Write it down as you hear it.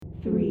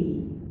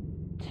3,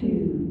 2,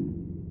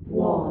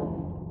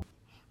 1.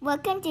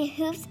 Welcome to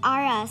Hoops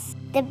R Us,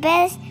 the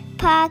best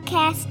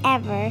podcast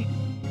ever.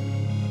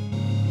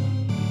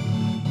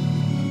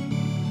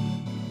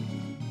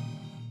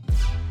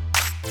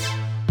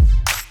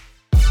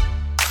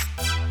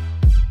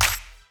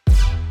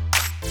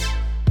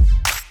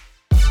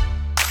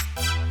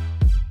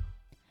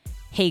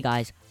 Hey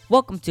guys,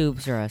 welcome to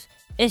Hoops R Us.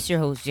 It's your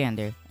host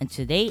Xander, and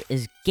today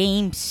is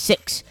Game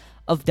 6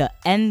 of the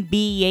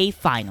NBA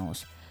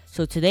Finals.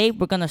 So today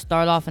we're going to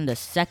start off in the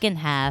second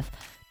half.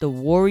 The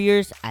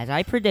Warriors, as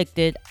I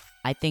predicted,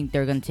 I think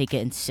they're going to take it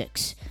in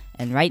 6.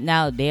 And right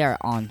now they are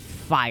on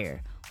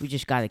fire. We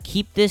just got to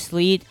keep this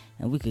lead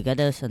and we could get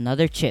us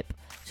another chip.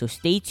 So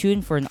stay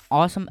tuned for an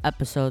awesome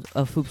episode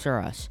of Hoops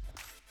R Us.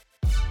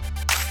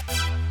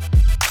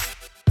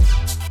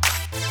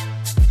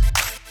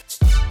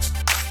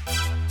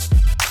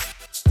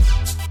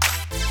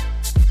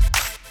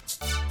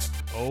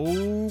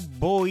 Oh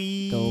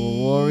boy! The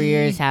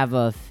Warriors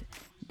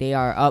they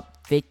are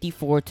up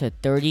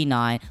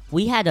 54-39.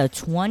 We had a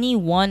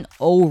 21-0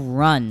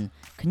 run.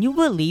 Can you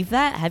believe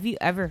that? Have you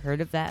ever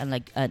heard of that in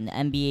like an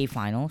NBA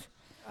Finals?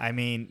 I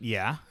mean,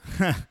 yeah.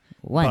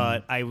 When?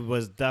 But I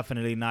was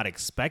definitely not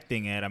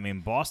expecting it. I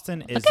mean,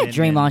 Boston is. Look at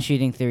Draymond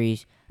shooting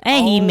threes,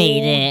 and he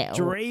made it.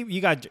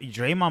 You got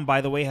Draymond,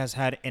 by the way, has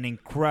had an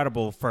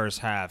incredible first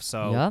half.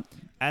 So, Yup.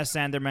 as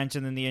Sander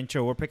mentioned in the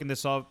intro, we're picking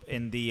this up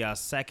in the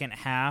second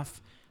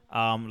half.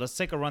 Let's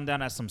take a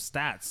rundown at some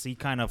stats. See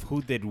kind of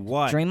who did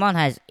what. Draymond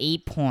has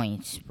 8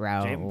 points,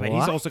 bro. But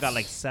he's also got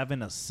like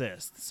 7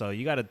 assists. So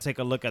you got to take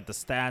a look at the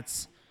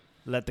stats.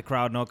 Let the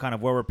crowd know kind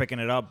of where we're picking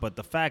it up. But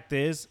the fact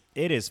is,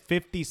 it is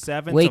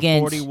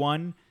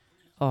 57-41.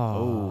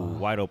 Oh,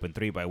 wide open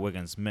three by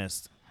Wiggins.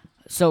 Missed.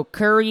 So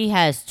Curry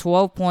has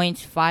 12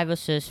 points, 5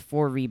 assists,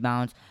 4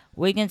 rebounds.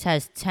 Wiggins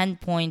has 10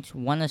 points,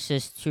 1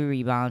 assist, 2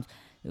 rebounds.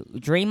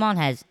 Draymond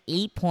has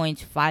 8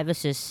 points, 5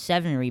 assists,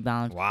 7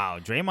 rebounds. Wow,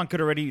 Draymond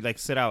could already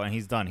sit out and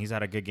he's done. He's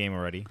had a good game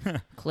already.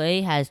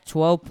 Clay has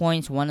 12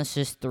 points, 1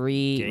 assist,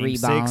 3 Game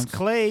rebounds. 6,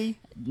 Clay.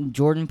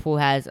 Jordan Poole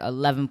has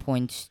 11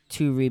 points,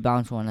 2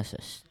 rebounds, 1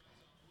 assist.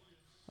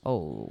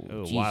 Oh,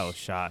 geez. Wild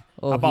shot.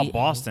 Oh, How about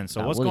Boston?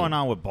 So what's William. going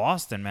on with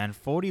Boston, man?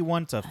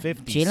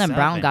 41-57. Jaylen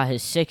Brown got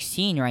his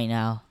 16 right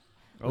now,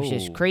 which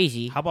is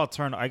crazy. How about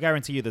I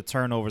guarantee you the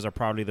turnovers are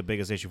probably the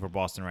biggest issue for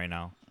Boston right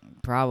now.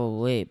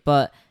 Probably.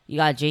 But you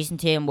got Jason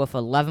Tatum with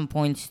 11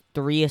 points,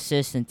 3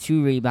 assists, and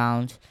 2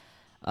 rebounds.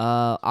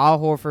 Al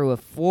Horford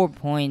with 4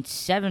 points,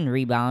 7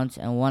 rebounds,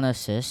 and 1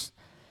 assist.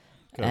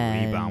 Good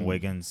rebound,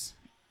 Wiggins.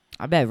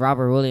 I bet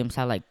Robert Williams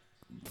had like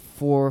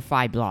 4 or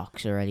 5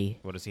 blocks already.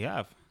 What does he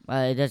have?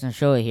 It doesn't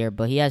show it here,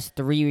 but he has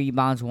 3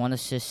 rebounds, 1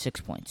 assist,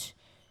 6 points.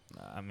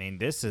 I mean,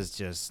 this is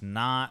just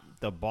not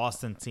the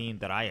Boston team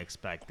that I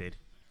expected.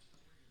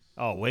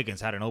 Oh,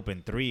 Wiggins had an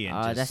open three.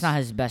 And That's not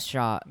his best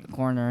shot.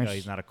 Corners. No,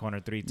 he's not a corner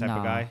three type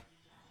of guy.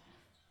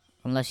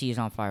 Unless he's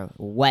on fire.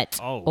 Wet.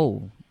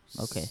 Oh.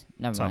 Okay.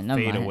 Never mind.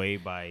 Fade away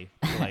by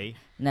Clay.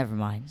 Never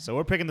mind. So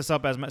we're picking this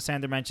up, as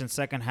Sander mentioned,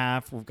 second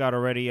half. We've got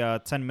already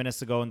 10 minutes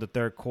to go in the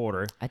third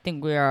quarter. I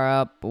think we are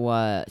up,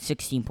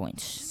 16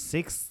 points.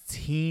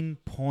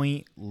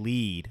 16-point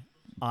lead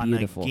on a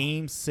Beautiful.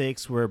 Game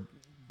 6 where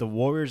the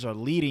Warriors are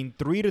leading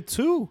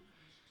 3-2.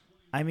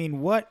 I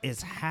mean, what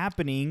is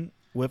happening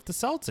with the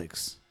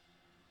Celtics?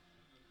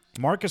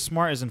 Marcus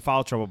Smart is in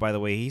foul trouble, by the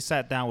way. He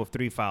sat down with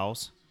 3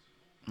 fouls.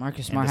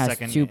 Marcus Smart has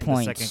 2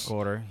 points. In the second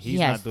quarter. He's he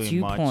has not doing 2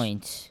 much.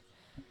 Points.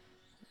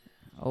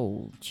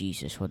 Oh,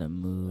 Jesus, what a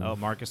move. Oh,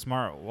 Marcus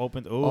Smart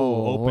open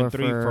Horford.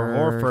 three for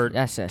Horford.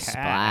 That's a Cash.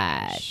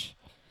 splash.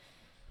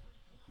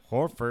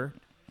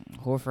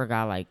 Horford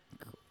got like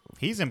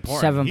he's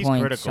important. 7 He's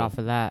points critical. off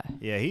of that.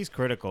 Yeah, he's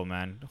critical,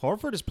 man.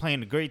 Horford is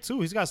playing great,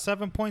 too. He's got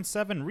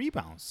 7.7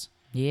 rebounds.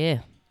 Yeah.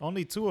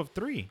 Only 2 of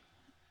 3.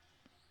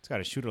 He's got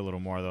to shoot a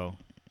little more, though.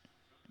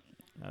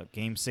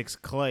 Game 6,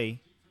 Clay.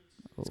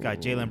 He's got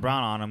Jaylen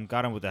Brown on him.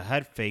 Got him with a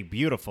head fake.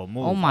 Beautiful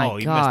move. Oh, my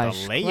he gosh.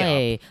 missed a layup.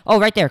 Clay. Oh,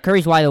 right there.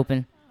 Curry's wide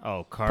open.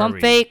 Oh, Curry. Pump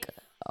fake.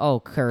 Oh,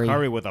 Curry.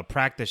 Curry with a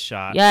practice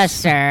shot. Yes,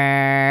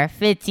 sir.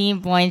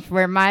 15 points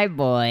for my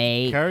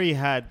boy. Curry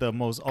had the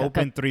most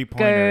open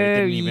three-pointer. It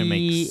didn't even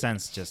make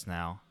sense just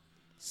now.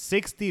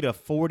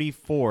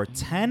 60-44.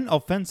 10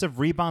 offensive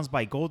rebounds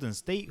by Golden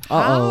State. How?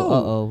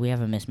 Uh-oh. We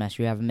have a mismatch.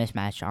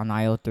 On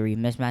IO3.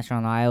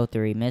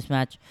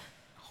 Mismatch.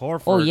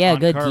 Horford Oh, yeah, on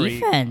good Curry.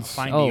 defense.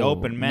 Find the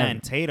open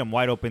man. Tatum,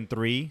 wide open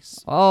 3.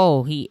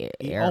 Oh, He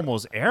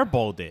almost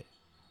airballed it.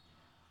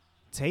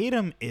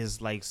 Tatum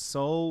is like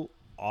so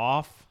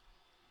off.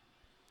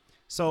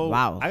 So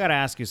Wow. I got to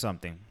ask you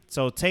something.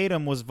 So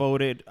Tatum was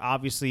voted,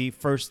 obviously,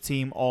 first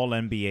team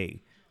All-NBA,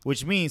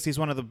 which means he's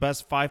one of the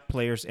best 5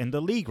 players in the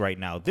league right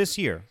now this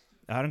year.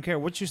 I don't care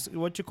what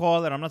you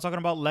call it. I'm not talking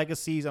about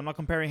legacies. I'm not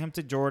comparing him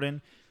to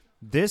Jordan.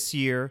 This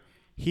year,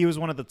 he was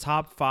one of the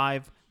top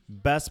 5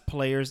 best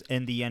players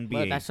in the NBA.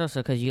 But that's also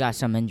because you got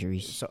some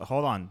injuries. So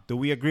hold on. Do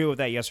we agree with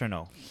that? Yes or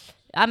no?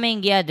 I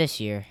mean, yeah, this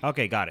year.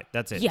 Okay, got it.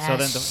 That's it. Yes, So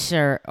then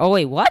sir. Oh,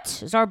 wait,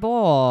 what? It's our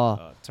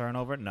ball.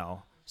 turnover?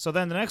 No. So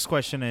then the next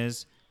question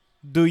is,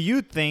 do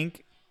you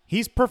think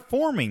he's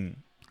performing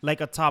like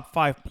a top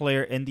 5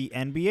 player in the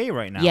NBA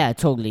right now? Yeah,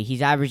 totally.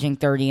 He's averaging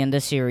 30 in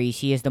the series.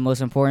 He is the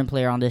most important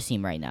player on this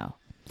team right now.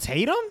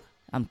 Tatum?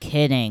 I'm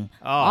kidding.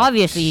 Oh,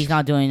 Obviously, he's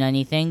not doing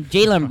anything.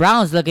 Jaylen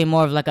Brown's looking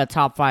more of like a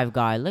top 5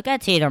 guy. Look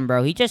at Tatum,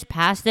 bro. He just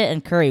passed it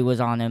and Curry was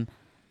on him.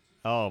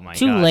 Oh, my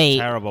Too God. late.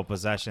 Terrible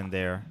possession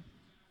there.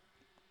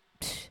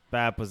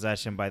 Bad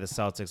possession by the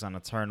Celtics on a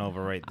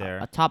turnover right there.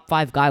 A top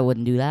 5 guy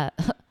wouldn't do that.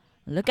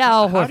 Look at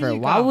Al How do Horford. you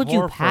Why got would you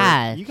Horford?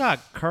 pass? You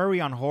got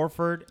Curry on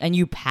Horford, And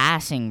you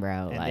passing,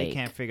 bro. and like, they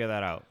can't figure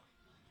that out.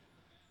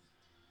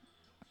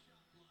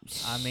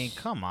 I mean,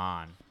 come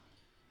on.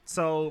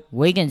 So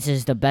Wiggins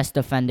is the best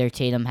defender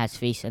Tatum has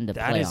faced in the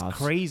that is playoffs.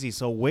 crazy.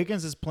 So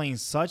Wiggins is playing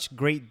such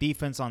great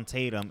defense on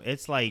Tatum.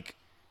 It's like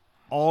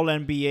all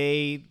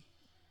NBA.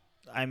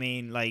 I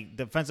mean, like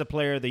defensive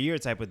player of the year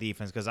type of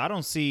defense. Because I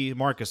don't see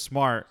Marcus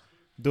Smart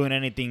doing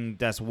anything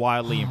that's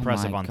wildly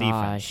impressive on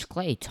defense.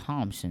 Klay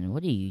Thompson,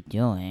 what are you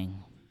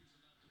doing?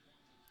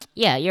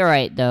 Yeah, you're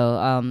right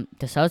though.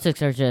 The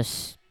Celtics are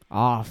just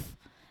off,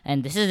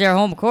 and this is their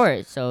home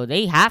court, so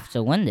they have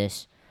to win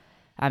this.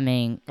 I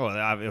mean,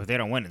 Well, if they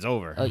don't win, it's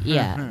over.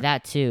 yeah,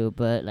 that too.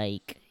 But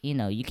like,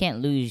 you can't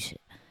lose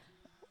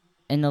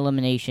in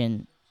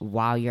elimination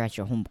while you're at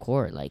your home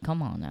court. Like,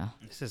 come on now.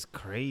 This is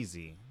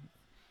crazy.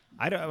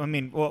 I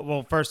mean,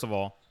 well, first of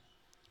all,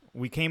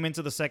 we came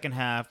into the second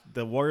half.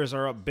 The Warriors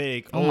are up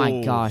big. Oh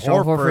my gosh,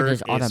 Horford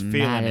is feeling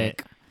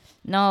automatic. it.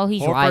 No,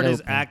 he's Horford wide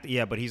is open.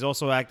 yeah, but he's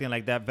also acting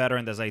like that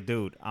veteran that's like,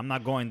 dude, I'm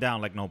not going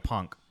down like no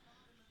punk.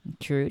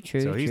 True.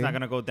 So he's true. not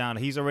gonna go down.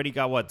 He's already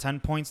got 10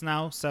 points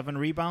now, 7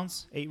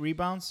 rebounds, 8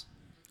 rebounds.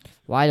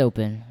 Wide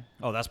open.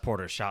 Oh, that's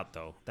Porter's shot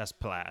though. That's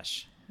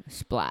splash.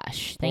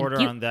 Splash. Thank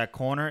Porter you. on that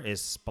corner is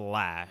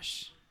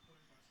splash.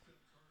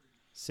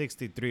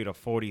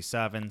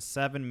 63-47,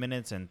 7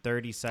 minutes and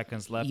 30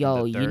 seconds left. Yo,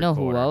 in the you third know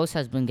quarter. who else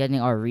has been getting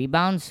our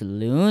rebounds?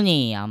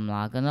 Looney. I'm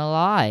not gonna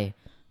lie.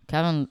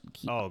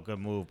 Oh, good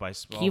move by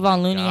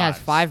Kevon Looney has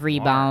 5 smart.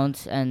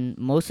 rebounds, and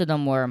most of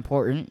them were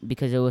important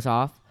because it was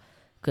off.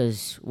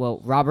 Because,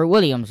 Robert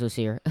Williams was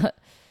here.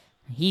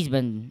 He's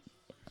been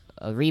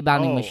a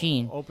rebounding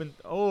machine.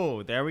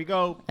 Oh, there we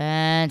go.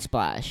 And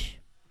splash.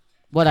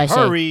 What'd I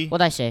Curry.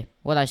 say?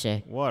 What'd I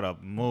say? What a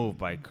move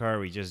by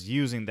Curry, just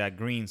using that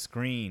green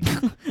screen.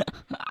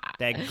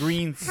 That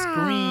green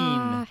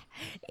screen.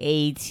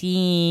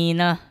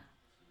 18.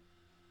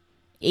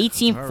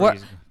 18 4.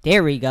 Curry's-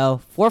 There we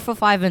go. 4 for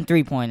 5 and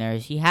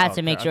 3-pointers. He had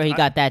to make Okay, sure he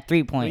got that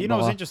 3-point But you know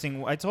ball. what's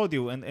interesting? I told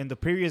you in the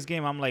previous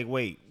game, I'm like,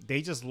 wait,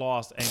 they just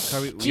lost and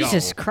Curry.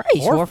 Jesus yo, Christ,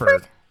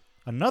 Horford?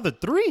 Another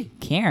 3.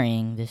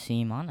 Carrying this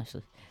team,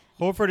 honestly.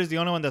 Horford is the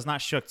only one that's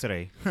not shook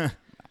today. For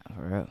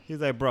real. He's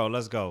like, bro,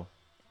 let's go.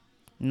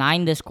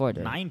 9 this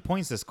quarter. 9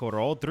 points this quarter,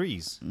 all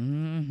 3s.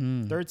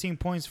 Mm-hmm. 13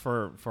 points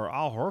for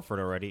Al Horford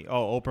already.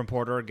 Oh, open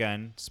Porter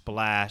again.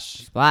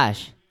 Splash.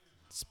 Splash.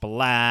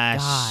 Splash.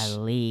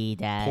 Golly,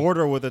 Dad.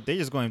 Porter with it. They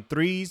just going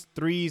threes.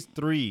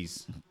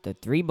 The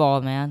 3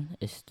 ball, man.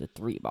 It's the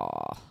 3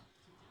 ball.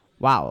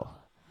 Wow.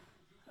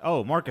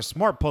 Oh, Marcus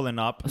Smart pulling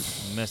up.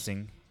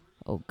 Missing.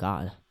 Oh,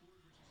 God.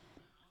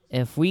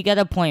 If we get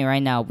a point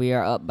right now, we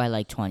are up by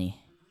like 20.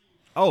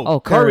 Oh,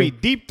 Curry. Curry.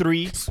 Deep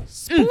 3.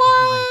 Splash.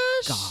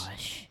 Oh, my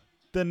gosh.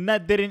 The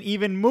net didn't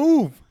even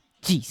move.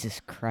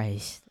 Jesus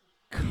Christ.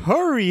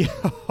 Curry.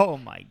 Oh,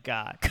 my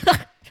God.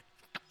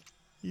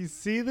 You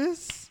see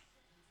this?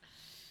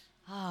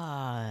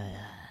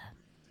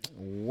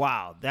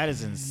 Wow, that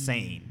is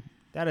insane.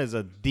 That is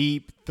a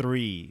deep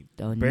 3.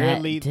 The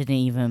Barely. net didn't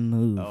even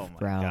move, Oh, my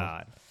bro.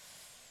 God.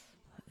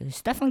 It's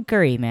Stephen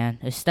Curry, man.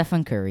 It's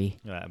Stephen Curry.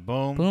 Yeah,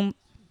 boom. Boom.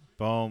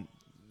 Boom.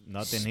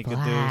 Nothing Splash. he could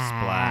do.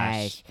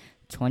 Splash.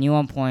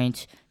 21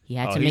 points. He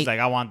had Oh, to he's make. like,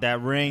 I want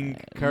that ring.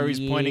 Curry's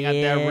pointing at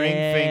that ring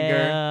finger.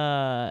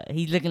 Yeah.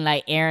 He's looking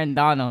like Aaron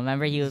Donald.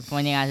 Remember, he was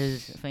pointing at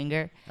his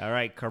finger. All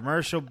right,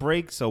 commercial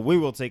break. So we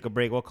will take a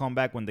break. We'll come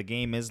back when the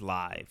game is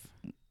live.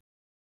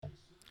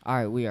 All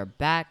right, we are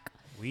back.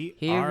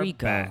 Here are we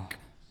go. back.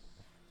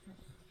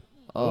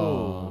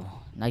 Oh,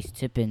 nice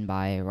tip in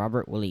by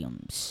Robert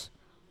Williams.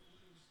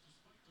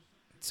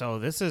 So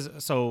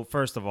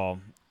first of all,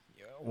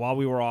 while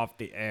we were off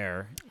the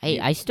air, Hey,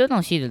 I still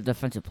don't see the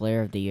defensive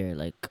player of the year.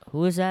 Like,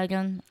 who is that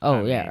again? Oh, I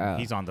mean, yeah.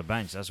 he's on the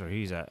bench. That's where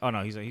he's at. Oh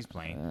no, he's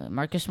playing.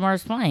 Marcus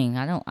Smart's playing.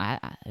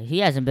 He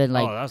hasn't been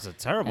like Oh, that's a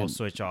terrible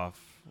switch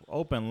off.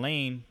 Open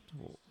lane.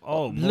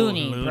 Oh,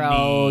 Looney,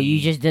 bro. You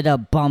just did a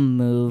bum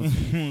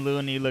move.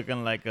 Looney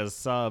looking like a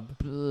sub.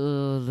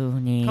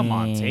 Looney. Come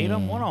on,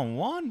 Tatum,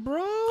 1-on-1,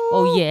 bro.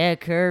 Oh yeah,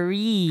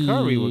 Curry.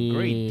 Curry with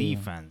great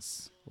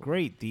defense.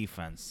 Great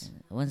defense.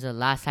 When's the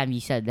last time you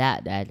said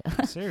that, Dad?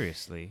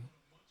 Seriously.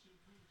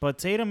 But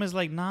Tatum is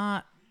like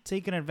not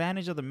taking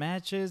advantage of the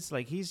matches.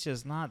 Like he's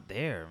just not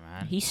there,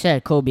 man. He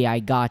said, "Kobe, I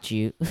got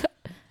you."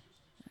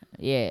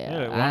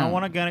 Yeah.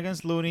 One-on-one again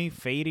against Looney,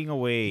 fading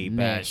away.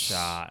 Bad Miss.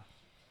 shot.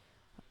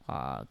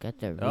 Get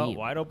the Oh, read.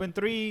 wide open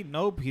 3.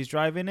 Nope, he's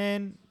driving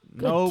in.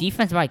 Good Nope.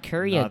 defense by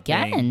Curry Nothing.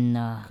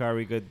 again.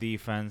 Curry, good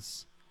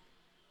defense.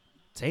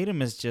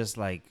 Tatum is just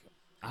like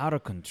out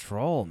of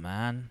control,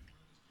 man.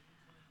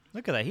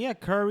 Look at that. He had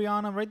Curry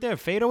on him right there.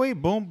 Fadeaway.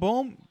 Boom,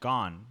 boom.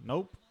 Gone.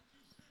 Nope.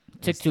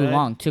 Took too Instead-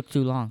 long. Took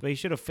too long. But he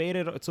should have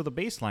faded to the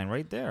baseline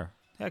right there.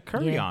 He had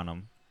Curry Yeah. on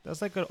him.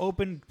 That's like an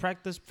open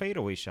practice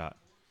fadeaway shot.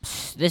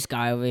 This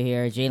guy over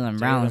here, Jalen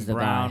Brown's the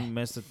Brown guy.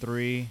 missed a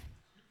three.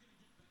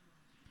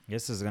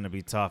 This is going to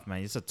be tough,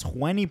 man. It's a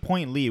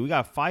 20-point lead. We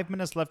got 5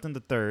 minutes left in the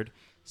third.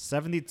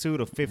 72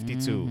 to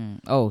 52.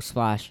 Oh,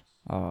 splash.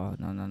 Oh,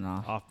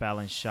 no. Off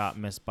balance shot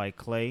missed by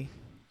Clay.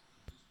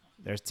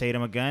 There's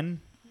Tatum again.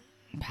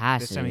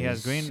 Passes. This time he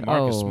has green.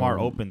 Marcus Oh, Smart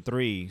open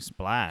three.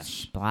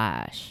 Splash.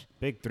 Splash.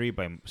 Big three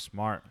by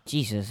Smart.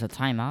 Jesus, a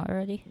timeout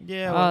already?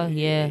 Yeah. Oh,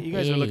 yeah. You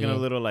guys yeah, are looking yeah. a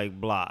little like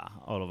blah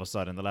all of a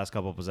sudden the last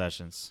couple of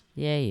possessions.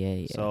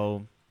 Yeah.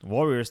 So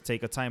Warriors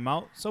take a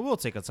timeout. So we'll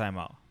take a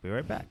timeout. Be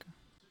right back.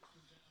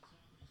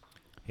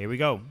 Here we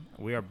go.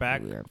 We are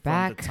back We are from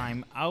back. the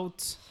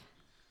timeout.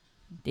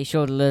 They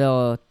showed a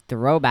little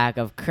throwback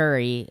of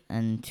Curry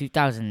in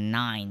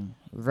 2009,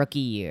 rookie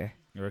year.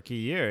 Rookie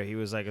year, he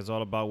was like, it's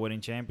all about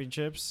winning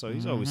championships. So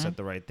he's always said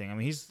the right thing. I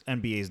mean, he's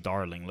NBA's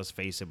darling, let's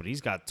face it. But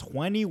he's got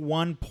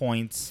 21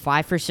 points,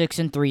 5 for 6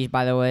 and threes,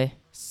 by the way.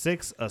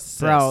 6 assists.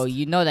 Bro,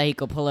 you know that he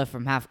could pull it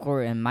from half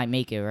court and might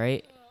make it,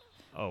 right?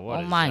 what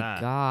Oh is my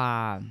that?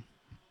 God.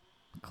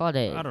 Caught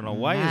it. I don't know.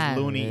 Why is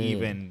Looney madly.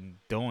 even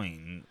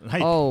doing?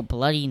 Like, Oh,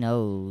 bloody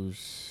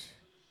nose.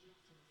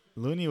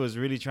 Looney was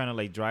really trying to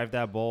like drive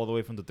that ball all the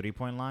way from the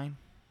 3-point line.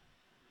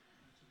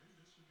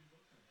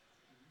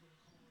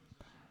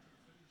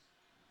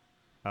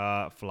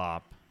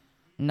 Flop.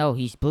 No,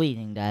 he's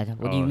bleeding, Dad.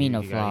 What do you mean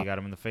a he flop? got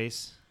him in the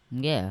face.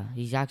 Yeah,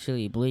 he's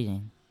actually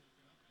bleeding.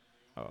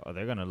 Oh,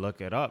 they're gonna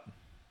look it up.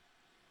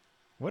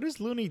 What is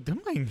Looney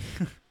doing?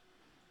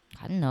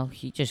 I don't know.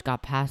 He just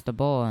got past the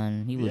ball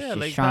and he was yeah, just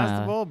like trying pass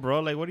to. the ball,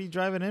 bro. Like, what are you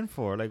driving in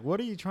for? Like, what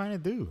are you trying to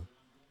do?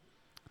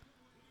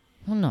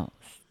 Who knows?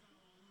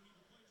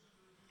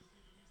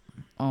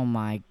 Oh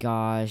my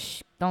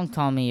gosh. Don't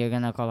tell me you're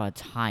going to call a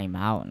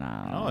timeout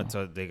now.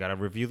 No, they gotta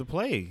review the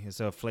play. It's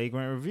a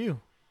flagrant review.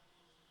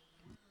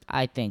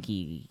 I think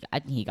he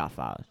got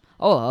fouled.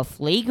 Oh, a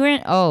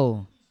flagrant?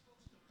 Oh.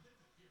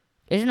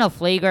 Isn't a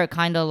flagrant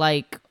kind of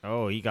like...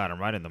 Oh, he got him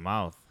right in the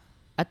mouth.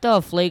 I thought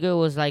a flagrant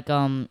was like,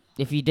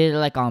 if you did it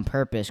like on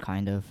purpose,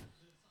 kind of.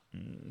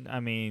 I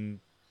mean,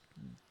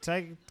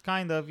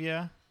 kind of,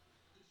 yeah.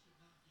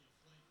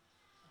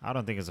 I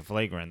don't think it's a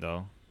flagrant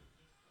though.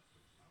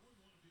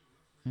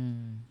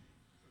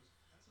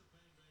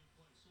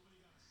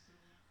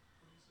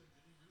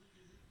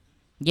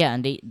 Yeah,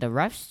 and the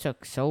refs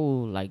took so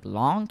like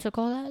long to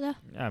call that.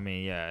 I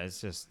mean, yeah,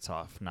 it's just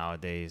tough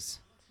nowadays.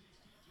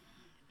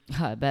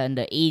 I bet in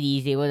the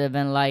 80s they would have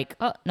been like,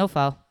 oh, no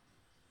foul.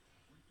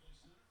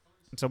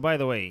 So, by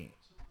the way,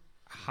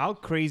 how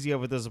crazy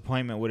of a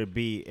disappointment would it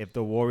be if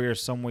the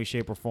Warriors, some way,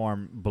 shape, or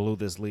form, blew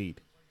this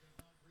lead?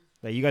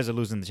 Like, you guys are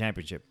losing the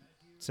championship.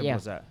 Simple Yeah.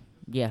 as that.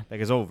 Yeah.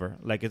 Like, it's over.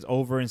 Like, it's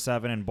over in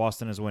 7, and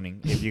Boston is winning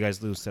if you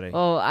guys lose today.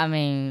 Oh, I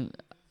mean,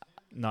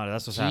 No,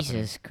 that's what's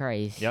happening. Jesus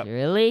Christ. Yep.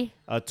 Really?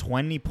 A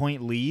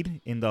 20-point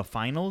lead in the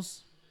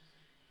finals?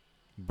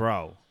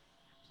 Bro,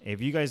 if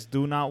you guys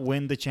do not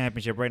win the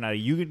championship right now,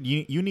 you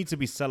need to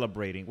be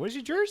celebrating. Where's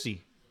your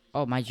jersey?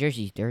 Oh, my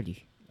jersey's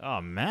dirty.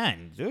 Oh,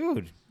 man,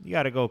 dude. You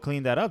got to go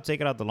clean that up.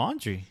 Take it out the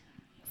laundry.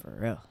 For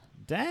real.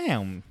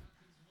 Damn.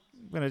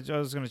 I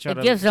was going to try It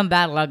to... gives them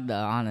bad luck, though,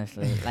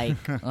 honestly. Like,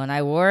 when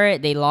I wore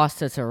it, they lost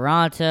to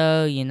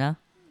Toronto, you know?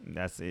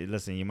 That's it.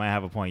 Listen, you might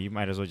have a point. You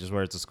might as well just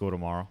wear it to school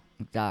tomorrow.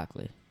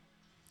 Exactly.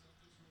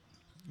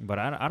 But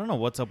I don't know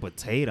what's up with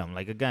Tatum.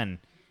 Like, again,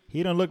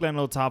 he don't look like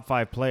no top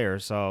 5 player,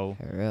 so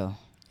For real.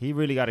 he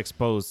really got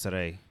exposed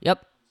today.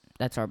 Yep.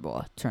 That's our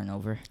ball.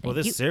 Turnover. Well, Thank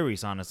this you.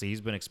 series, honestly,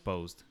 he's been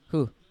exposed.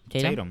 Who?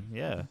 Tatum,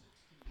 yeah.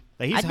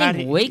 Like, I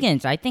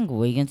think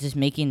Wiggins is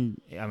making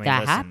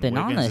that happen,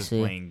 Wiggins honestly.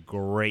 is playing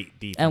great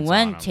defense. And on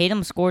when him.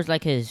 Tatum scores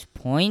like his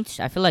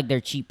points, I feel like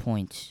they're cheap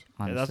points,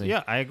 honestly.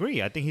 Yeah, I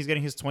agree. I think he's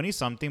getting his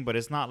 20-something, but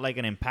it's not like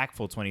an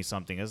impactful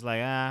 20-something. It's like,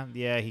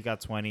 yeah, he got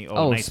 20.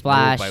 Oh, nice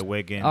splash. move by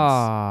Wiggins.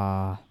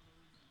 Aw.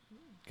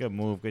 Good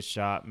move, good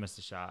shot, missed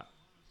the shot.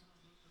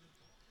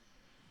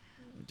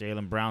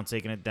 Jaylen Brown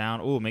taking it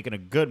down. Ooh, making a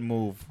good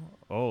move.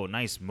 Oh,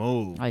 nice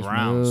move. Nice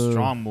Brown, move.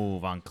 strong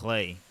move on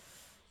Clay.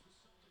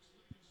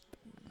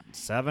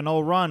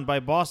 7-0 run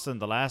by Boston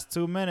the last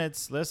 2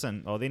 minutes.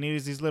 Listen, all they need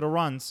is these little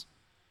runs.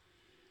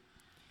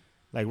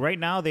 Like right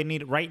now, they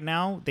need a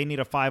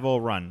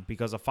 5-0 run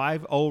because a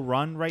 5-0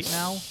 run right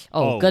now.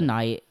 Oh, good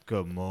night.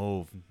 Good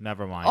move.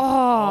 Never mind.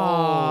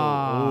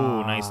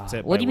 Oh. Ooh, nice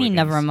tip. What by do you mean, Wiggins.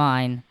 never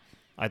mind?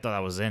 I thought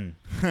that was in.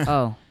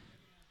 Oh.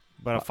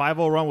 But a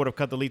 5-0 run would have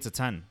cut the lead to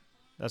 10.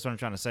 That's what I'm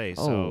trying to say.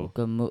 Oh, So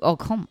good move. Oh,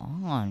 come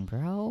on,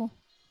 bro.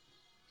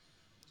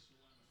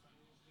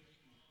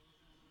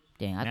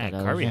 Dang, I man, thought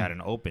that Curry was had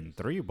an open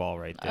 3 ball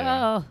right there.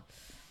 Oh.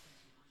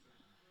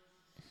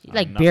 He,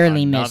 like,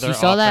 barely missed. You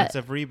saw that?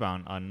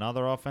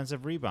 Another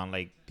offensive rebound.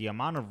 Like, the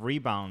amount of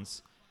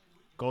rebounds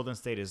Golden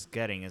State is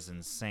getting is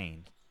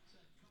insane.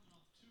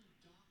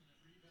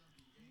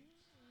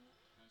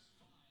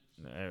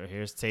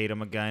 Here's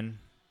Tatum again.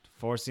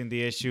 Forcing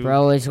the issue.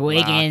 Bro, it's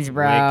Wiggins,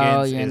 bro.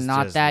 Wiggins You're is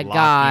not just that locking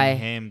guy.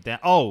 him down.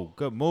 Oh,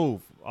 good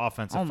move.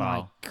 Offensive Oh my,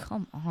 foul.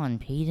 come on,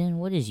 Peyton.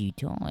 What is you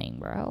doing,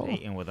 bro?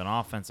 Peyton with an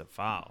offensive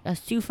foul.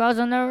 That's 2 fouls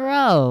in a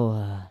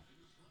row.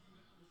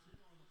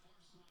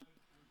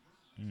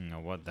 I don't know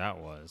what that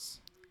was.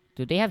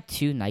 Do they have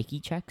 2 Nike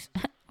checks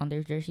on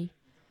their jersey?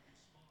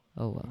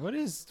 Oh, well. What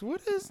is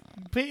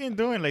Peyton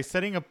doing? Like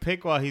setting a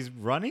pick while he's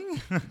running?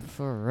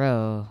 For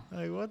real.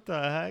 Like what the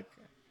heck?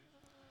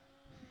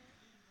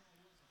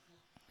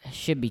 It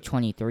should be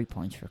 23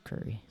 points for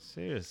Curry.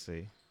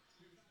 Seriously.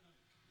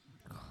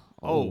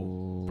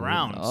 Oh,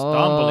 Brown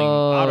stumbling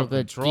out of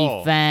good control.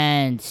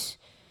 defense.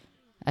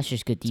 That's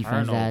just good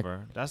defense.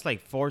 Turnover. That's like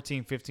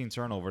 14, 15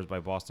 turnovers by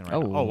Boston right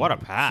now. Oh, what a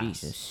pass.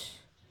 Jesus.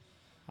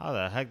 How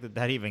the heck did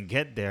that even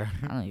get there?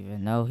 I don't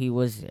even know he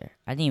was there.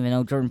 I didn't even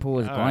know Jordan Poole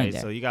was All going right,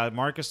 there. so you got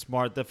Marcus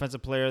Smart,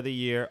 Defensive Player of the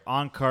Year,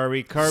 on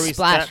Curry. Curry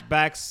Splash. step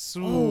back.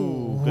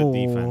 Ooh, good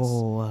defense.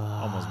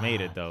 Almost made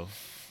it, though.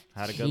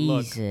 Had a good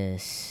look.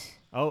 Jesus.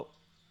 Oh,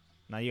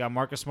 now you got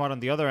Marcus Smart on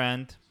the other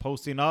end,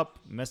 posting up,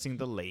 missing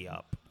the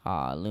layup.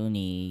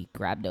 Looney,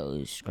 grab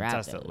those. Grab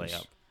Contested those.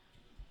 layup.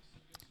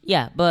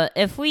 Yeah, but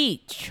if we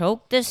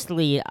choke this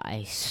lead,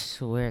 I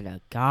swear to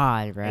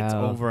God, bro. It's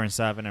over in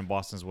 7, and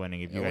Boston's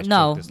winning if you guys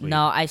No, choke this lead.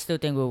 no, I still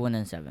think we'll win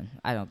in 7.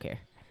 I don't care.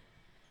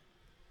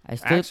 I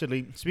still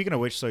Actually, speaking of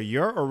which, so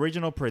your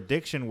original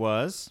prediction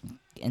was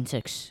in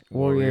 6.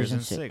 Warriors in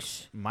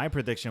 6. My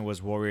prediction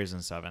was Warriors in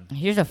 7.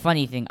 Here's a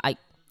funny thing.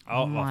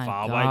 Oh, my a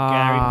foul by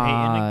Gary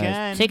Payton gosh.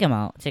 again. Take him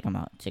out. Take him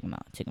out. Take him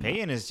out. Take him out.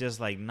 Payton is just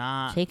like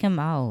not. Take him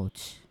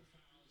out.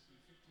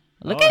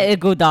 Look Oh. at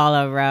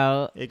Iguodala,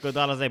 bro.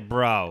 Iguodala's like,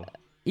 bro.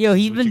 Yo,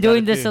 he's What been you gotta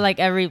doing this do? to like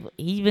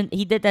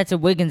he did that to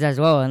Wiggins as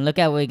well, and look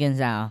at Wiggins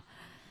now.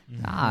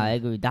 Nah,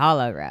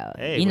 Iguodala, bro.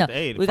 Hey, you know,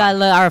 hey, we gotta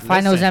let our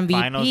Finals listen, MVP.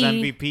 Finals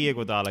MVP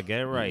Iguodala,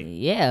 get it right.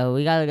 Yeah,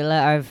 we gotta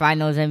let our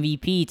Finals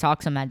MVP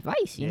talk some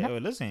advice. You Yeah, know,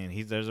 well, listen,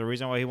 there's a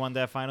reason why he won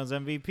that Finals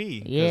MVP.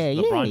 'cause Yeah,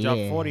 LeBron dropped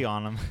yeah. 40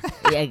 on him.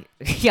 yeah,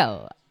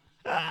 yo.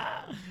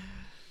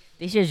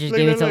 They should just Look,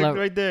 give it to look,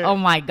 right there. Oh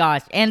my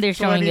gosh, and they're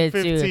showing it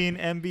too. 2015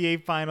 NBA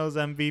Finals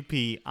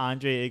MVP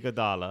Andre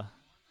Iguodala.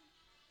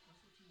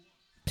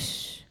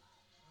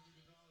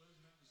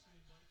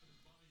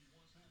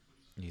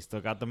 He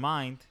still got the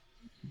mind.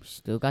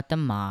 Still got the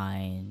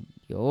mind.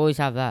 You always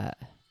have that.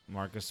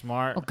 Marcus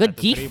Smart. Oh, good at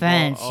the three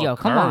defense. ball. Oh, Yo,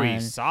 come Curry,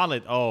 on.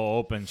 solid. Oh,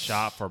 open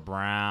shot for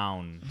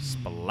Brown.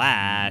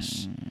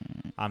 Splash.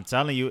 I'm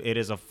telling you, it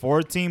is a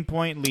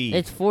 14-point lead.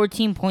 It's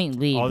 14-point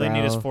lead. All they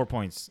need is bro. 4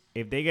 points.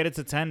 If they get it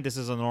to 10, this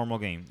is a normal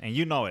game. And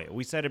you know it.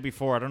 We said it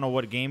before. I don't know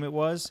what game it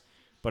was,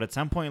 but a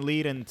 10-point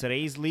lead in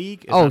today's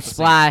league is Oh, not the same.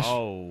 splash.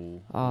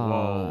 Oh, Oh,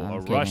 whoa. I'm A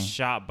kidding. rush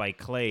shot by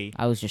Clay.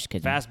 I was just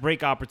kidding. Fast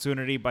break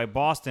opportunity by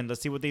Boston.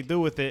 Let's see what they do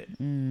with it.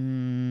 I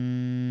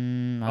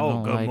Oh,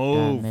 don't good like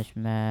move. that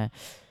mismatch.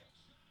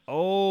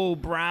 Oh,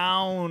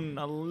 Brown.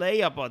 A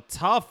layup. A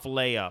tough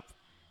layup.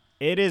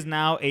 It is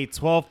now a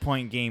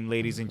 12-point game,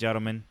 ladies and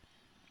gentlemen.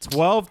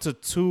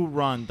 12-2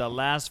 run the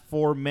last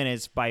 4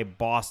 minutes by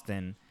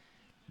Boston.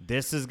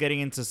 This is getting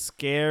into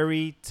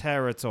scary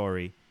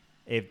territory.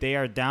 If they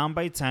are down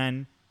by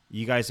 10,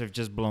 you guys have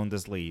just blown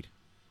this lead.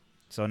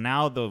 So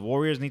now the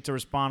Warriors need to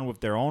respond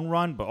with their own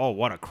run. But, oh,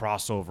 what a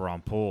crossover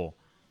on Poole.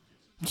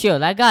 Chill,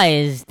 that guy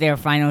is their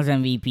Finals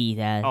MVP,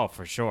 Dad. Oh,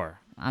 for sure.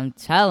 I'm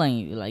telling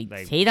you, like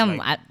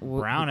Tatum.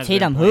 Brown has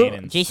Tatum been who?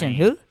 playing Jason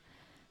insane. who?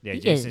 Yeah, He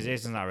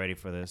Jason's not ready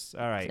for this.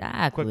 All right,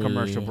 Exactly. quick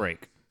commercial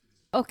break.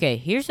 Okay,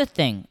 here's the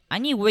thing. I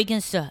need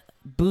Wiggins to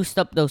boost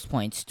up those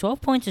points.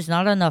 12 points is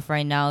not enough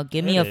right now.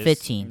 Give me It a is.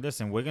 15.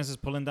 Listen, Wiggins is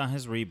pulling down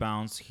his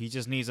rebounds. He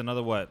just needs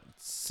another,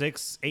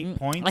 6, 8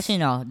 points? Actually,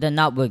 no, they're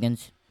not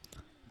Wiggins.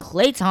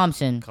 Klay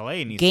Thompson.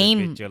 Clay needs Game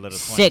to get you a little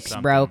 6,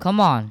 bro. Come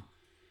on.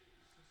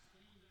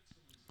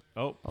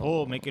 Oh,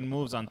 Poole making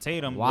moves on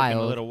Tatum. Looking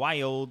Wild. a little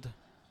wild.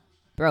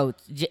 Bro,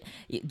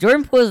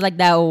 Jordan Poole is like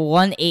that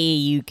one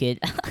AAU kid.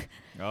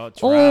 Oh,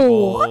 travel.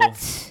 Oh,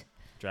 what?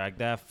 Drag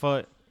that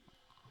foot.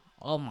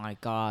 Oh my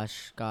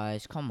gosh,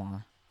 guys, come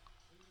on.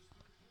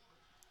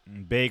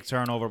 Big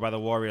turnover by the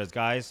Warriors,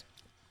 guys.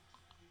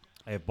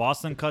 If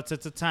Boston cuts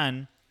it to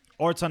 10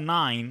 or to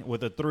 9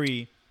 with a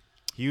 3,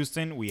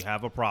 Houston, we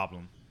have a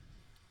problem.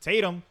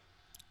 Tatum.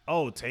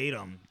 Oh,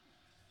 Tatum.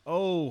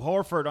 Oh,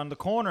 Horford on the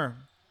corner.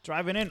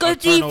 Driving in.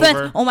 Good turnover.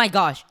 defense. Oh my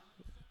gosh.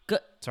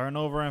 Good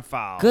Turnover and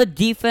foul. good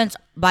defense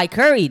by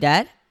Curry,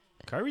 Dad.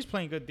 Curry's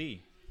playing good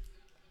D.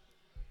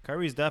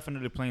 Curry's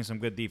definitely playing some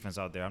good defense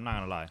out there. I'm not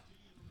going to lie.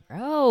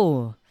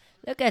 Bro,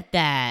 look at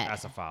that.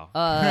 That's a foul.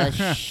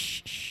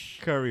 Shh.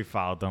 Curry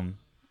fouled him.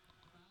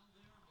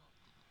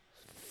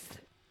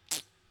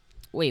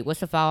 Wait,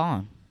 what's the foul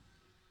on?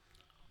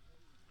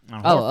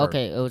 On Oh, Horford.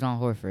 okay. It was on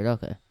Horford.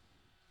 Okay.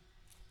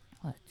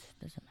 What?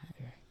 Doesn't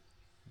matter.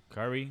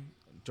 Curry.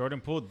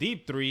 Jordan Poole,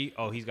 deep 3.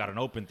 Oh, he's got an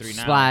open 3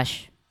 now.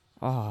 Splash.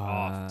 Oh.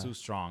 Off. Too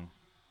strong.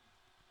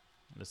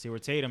 Let's see where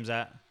Tatum's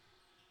at.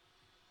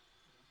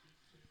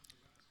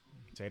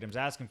 Tatum's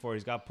asking for it.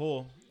 He's got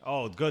Poole.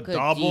 Oh, good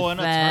double and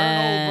a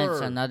defense.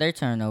 turnover. Another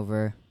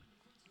turnover.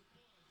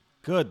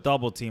 Good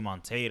double team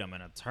on Tatum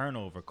and a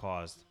turnover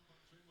caused.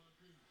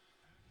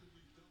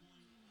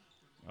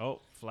 Oh,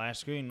 flash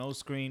screen, no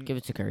screen. Give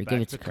it to Curry. Back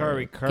Give it to to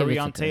Curry. Give Curry it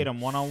on to Curry.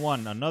 Tatum,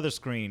 one-on-one. Another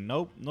screen.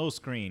 Nope, no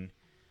screen.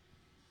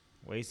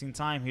 Wasting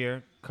time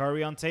here.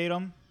 Curry on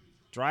Tatum.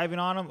 Driving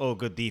on him. Oh,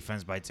 good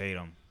defense by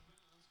Tatum.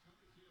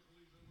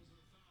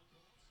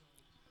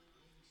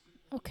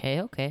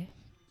 Okay.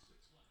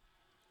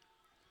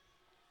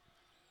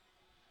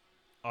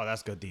 Oh,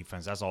 that's good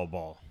defense. That's all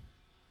ball.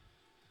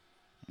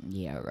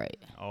 Yeah, right.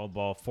 All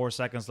ball. 4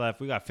 seconds left.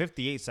 We got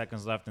 58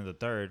 seconds left in the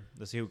third.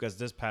 Let's see who gets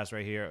this pass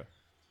right here.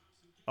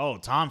 Oh,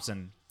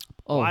 Thompson.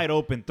 Oh, Wide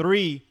open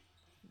three.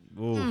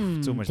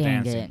 Ooh, too much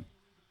dang dancing. it.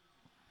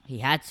 He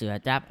had to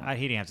at that point.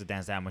 He didn't have to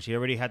dance that much. He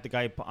already had the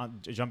guy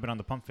jumping on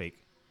the pump fake.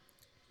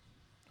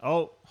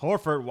 Oh,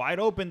 Horford wide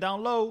open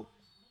down low.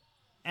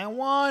 And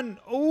one.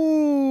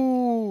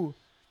 Ooh.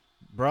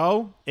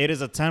 Bro, it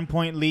is a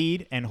 10-point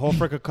lead, and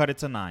Horford could cut it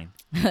to 9.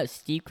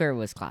 Steve Kerr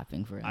was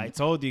clapping for him. I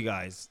told you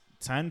guys,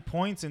 10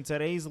 points in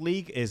today's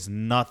league is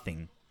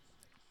nothing.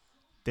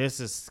 This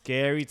is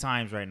scary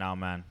times right now,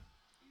 man.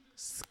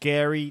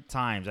 Scary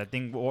times. I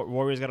think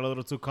Warriors got a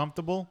little too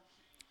comfortable.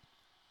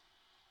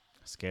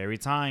 Scary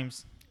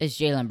times. It's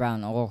Jaylen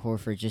Brown or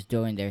Horford just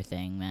doing their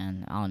thing,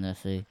 man.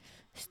 Honestly.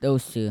 It's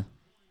those two.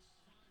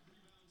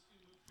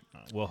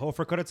 Will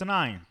Horford cut it to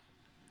 9?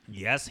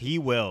 Yes, he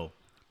will.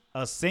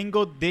 A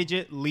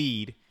single-digit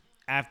lead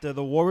after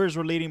the Warriors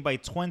were leading by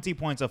 20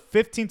 points. A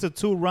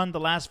 15-2 run the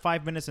last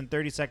 5 minutes and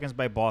 30 seconds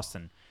by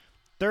Boston.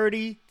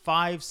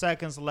 35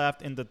 seconds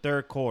left in the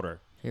third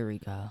quarter. Here we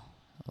go.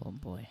 Oh,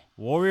 boy.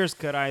 Warriors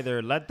could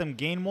either let them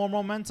gain more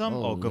momentum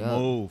Oh, or good yeah.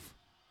 move.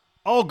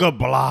 Oh, good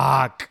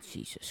block.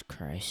 Jesus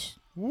Christ.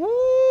 Woo!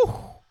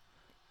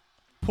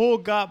 Poole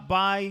got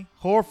by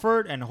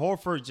Horford, and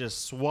Horford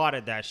just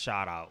swatted that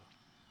shot out.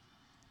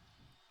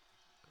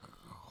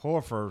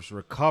 Horford's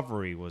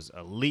recovery was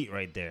elite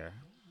right there.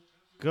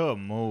 Good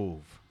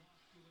move.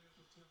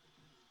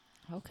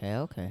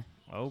 Okay.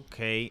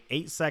 Okay,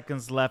 8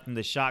 seconds left in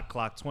the shot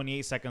clock.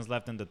 28 seconds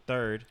left in the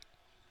third.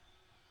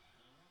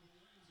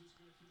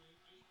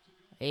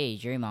 Hey,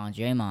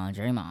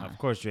 Draymond. Of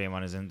course,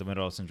 Draymond is in the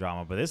middle of some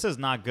drama, but this is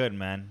not good,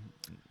 man.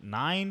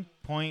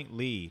 9-point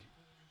lead.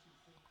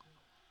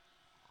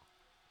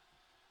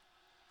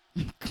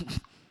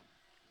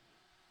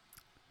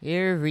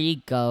 Here we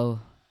go.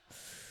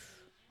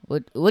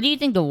 What do you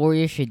think the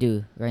Warriors should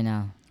do right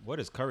now? What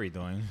is Curry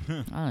doing?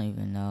 I don't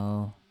even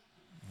know.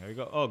 Here we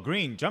go. Oh,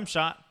 Green, jump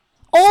shot.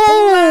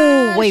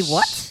 Oh, wait,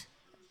 what?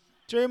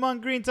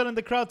 Draymond Green telling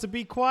the crowd to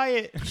be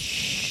quiet.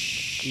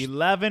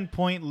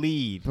 11-point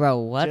lead. Bro,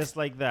 what? Just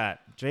like that.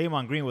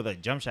 Draymond Green with a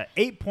jump shot.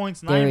 8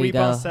 points, 9 there we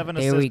rebounds, go. 7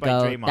 There assists we by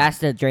go. Draymond. That's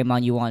the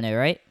Draymond you wanted,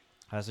 right?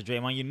 That's the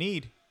Draymond you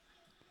need.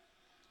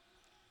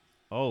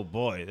 Oh,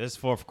 boy. This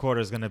fourth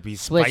quarter is going to be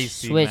Switch.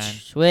 spicy, man.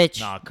 Switch.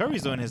 Nah,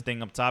 Curry's doing his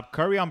thing up top.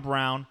 Curry on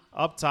Brown.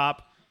 Up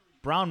top.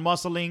 Brown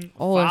muscling.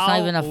 Oh, foul. it's not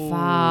even a Ooh.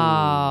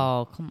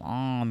 foul. Come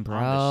on, bro.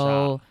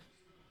 shot.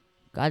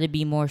 Got to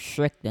be more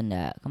strict than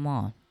that. Come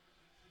on.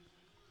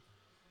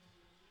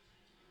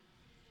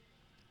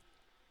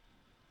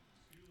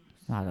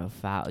 It's not a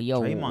foul.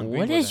 Yo, Draymond Green what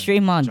with is a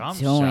Draymond jump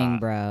doing, shot.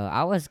 bro?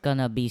 I was going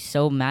to be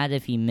so mad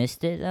if he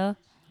missed it, though.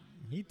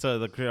 He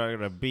told the crowd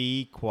to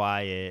be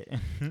quiet.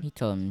 He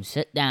told him,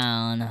 sit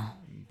down.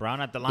 Brown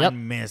at the line Yep.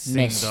 missing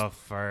Missed. the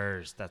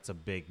first. That's a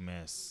big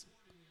miss.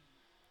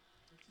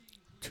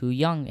 Too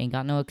young. Ain't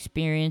got no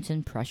experience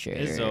and pressure.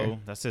 Izzo,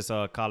 that's his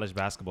college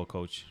basketball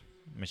coach,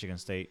 Michigan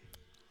State.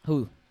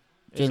 Who?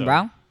 Izzo. Jaylen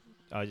Brown?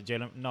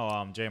 Jalen, no,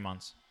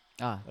 Draymond's.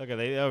 Ah. Look at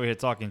they over here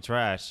talking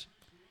trash.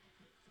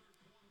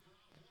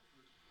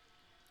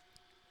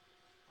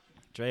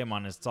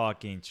 Draymond is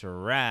talking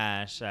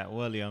trash at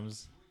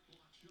Williams.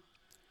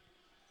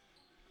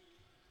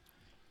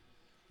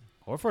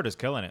 Horford is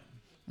killing it.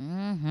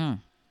 Mm-hmm.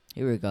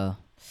 Here we go.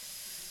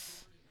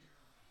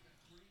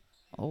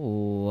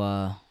 Oh,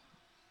 I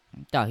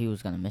thought he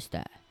was going to miss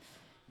that.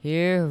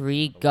 Here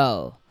we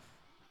go.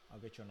 I'll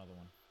get you another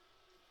one.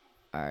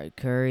 All right,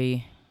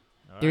 Curry.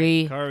 All right,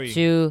 3, Curry.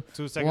 2,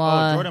 2 seconds.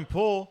 1. Oh, Jordan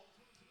Poole.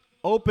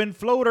 Open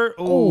floater.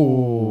 Ooh.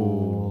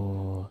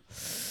 Oh.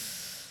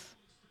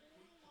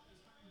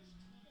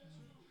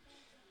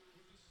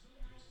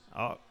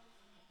 Oh.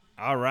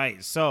 All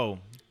right. So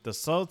the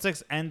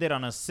Celtics ended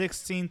on a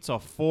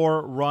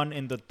 16-4 run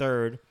in the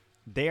third.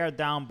 They are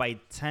down by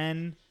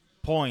 10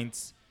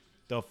 points.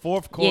 The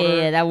fourth quarter.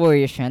 Yeah, that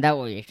Warriors train. That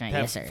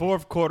Yes, sir.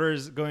 fourth quarter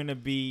is going to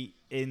be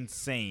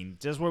insane.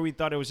 Just where we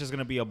thought it was just going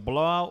to be a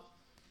blowout,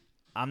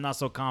 I'm not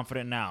so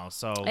confident now.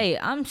 So Hey,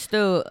 I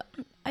still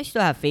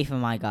have faith in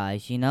my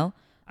guys, you know?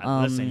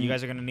 listen, you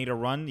guys are going to need a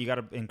run. You got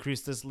to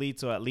increase this lead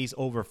to at least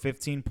over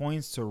 15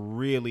 points to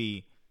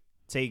really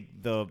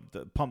take the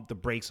pump the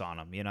brakes on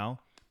them, you know?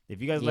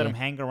 If you guys let Yeah. them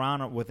hang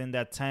around within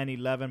that 10,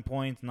 11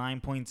 points, 9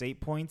 points, 8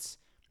 points,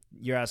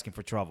 you're asking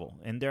for trouble.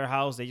 In their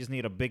house, they just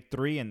need a big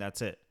 3, and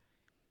that's it.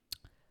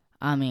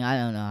 I mean, I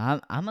don't know.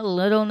 I'm a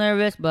little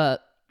nervous,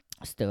 but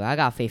still, I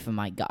got faith in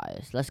my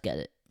guys. Let's get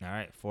it. All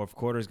right, fourth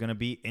quarter is going to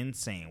be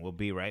insane. We'll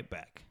be right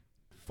back.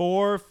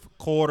 Fourth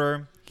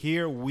quarter.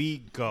 Here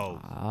we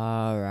go.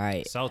 All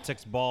right.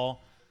 Celtics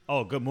ball.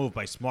 Oh, good move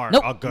by Smart.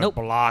 Nope, A good nope,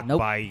 block nope.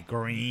 by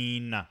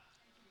Green.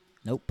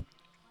 Nope.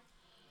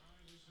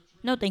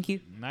 No, thank you.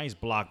 Nice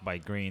block by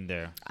Green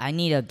there. I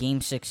need a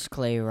game 6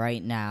 Clay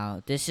right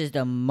now. This is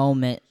the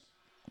moment.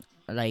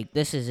 Like,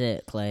 this is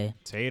it, Clay.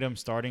 Tatum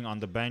starting on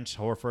the bench.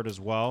 Horford as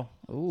well.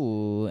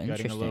 Ooh, Getting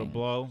a little interesting.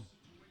 blow.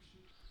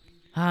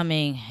 I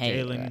mean, hey.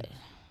 Jalen right.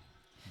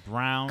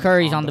 Brown.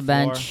 Curry's on the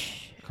floor. bench.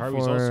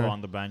 Curry's for- also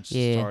on the bench.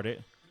 yeah.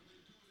 Started.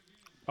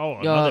 Oh,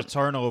 Yo. another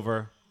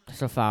turnover.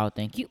 That's a foul,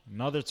 thank you.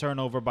 Another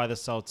turnover by the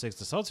Celtics.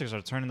 The Celtics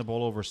are turning the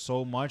ball over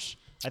so much.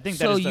 I think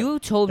So you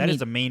told that me- is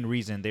the main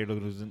reason they're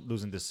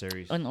losing this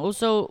series. And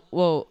also,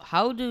 well,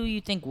 how do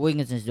you think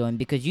Wiggins is doing?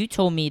 Because you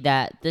told me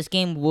that this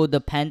game will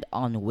depend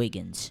on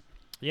Wiggins.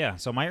 Yeah,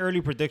 so my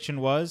early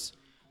prediction was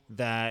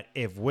that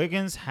if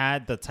Wiggins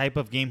had the type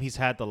of game he's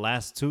had the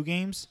last 2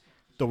 games,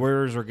 the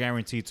Warriors were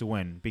guaranteed to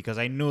win because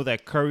I knew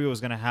that Curry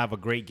was going to have a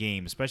great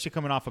game, especially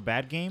coming off a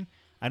bad game.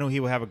 I knew he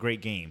would have a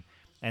great game.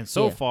 And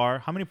so Yeah. far,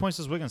 how many points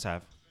does Wiggins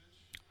have?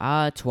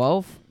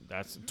 12?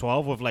 That's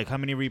 12 with like how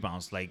many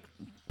rebounds? Like,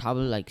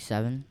 Probably like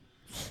 7.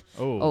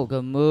 oh, Oh, good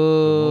good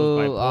move.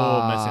 move by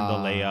Paul, missing the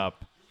Ah. layup.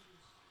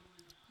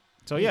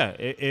 So yeah,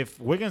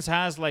 if Wiggins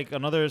has like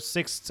another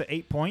 6 to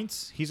 8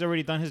 points, he's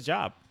already done his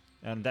job,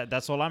 and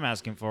that's all I'm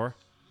asking for.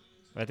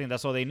 I think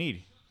that's all they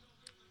need.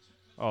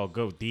 Oh,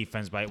 good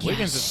defense by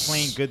Wiggins is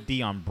playing good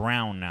D on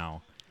Brown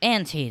now.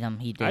 And Tatum,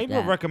 he did I that.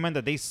 would recommend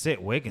that they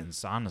sit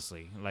Wiggins,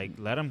 honestly. Like,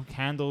 let him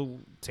handle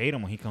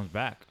Tatum when he comes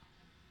back.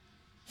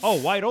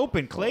 Oh, wide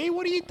open. Clay,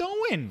 what are you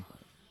doing?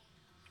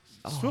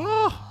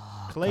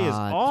 Clay is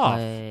God, off.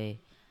 Clay.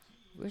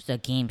 Where's the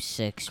game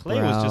 6, Clay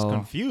bro? was just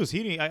confused.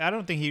 I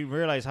don't think he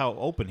realized how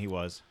open he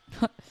was.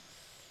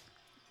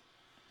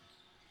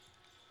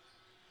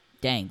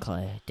 Dang,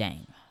 Clay.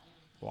 Dang.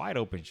 Wide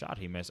open shot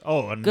he missed.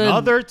 Oh, Good.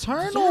 another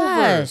turnover.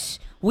 Yes.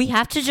 We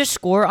have to just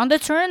score on the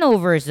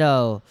turnovers,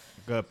 though.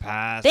 Good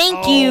pass. Thank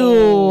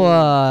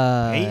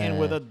Oh, you. Peyton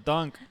with a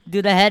dunk.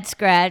 Do the head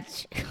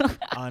scratch.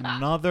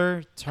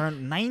 Another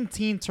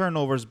 19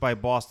 turnovers by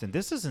Boston.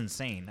 This is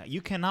insane.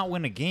 You cannot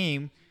win a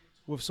game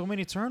with so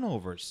many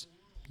turnovers.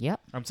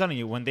 Yep. I'm telling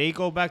you, when they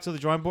go back to the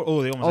drawing board,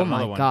 they almost Oh had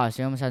another my one. gosh,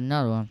 they almost had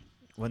another one.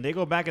 When they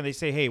go back and they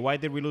say, hey, why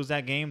did we lose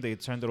that game? They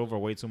turned it over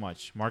way too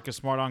much. Marcus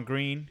Smart on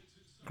Green.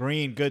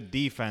 Green, good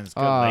defense.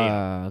 Good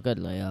layup. Good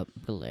layup.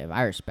 Good layup.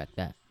 I respect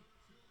that.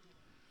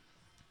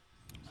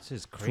 This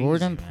is crazy,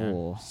 Jordan man.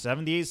 Poole.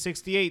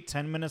 78-68,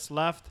 10 minutes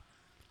left.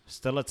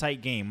 Still a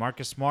tight game.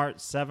 Marcus Smart,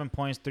 7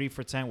 points, 3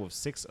 for 10 with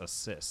 6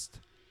 assists.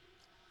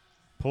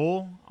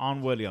 Poole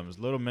on Williams.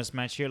 Little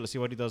mismatch here. Let's see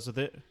what he does with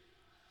it.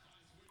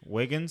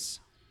 Wiggins.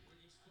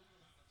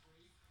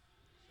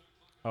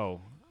 Oh.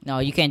 No,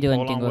 you can't do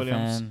Hold anything on, with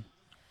Williams. him.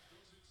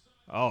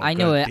 Oh, I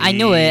knew good it. I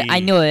knew it. I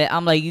D. knew it.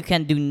 I'm like, you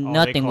can't do Oh,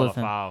 nothing they called with a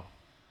him. foul.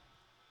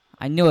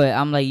 I knew it.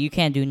 I'm like, you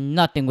can't do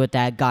nothing with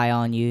that guy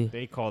on you.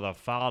 They called a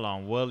foul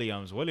on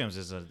Williams. Williams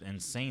is an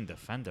insane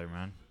defender,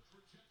 man.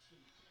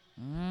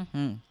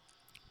 Mm-hmm.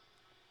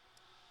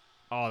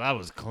 Oh, that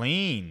was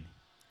clean.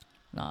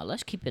 No,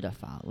 let's keep it a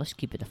foul. Let's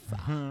keep it a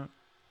foul.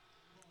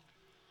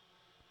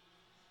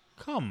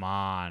 Come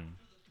on.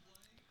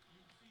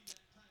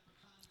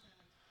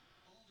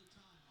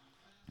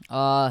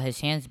 His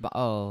hands.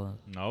 Oh,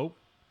 Nope.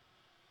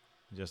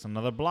 Just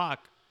another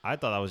block. I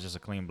thought that was just a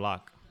clean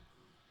block.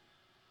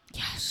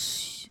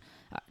 yes.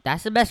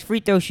 That's the best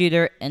free throw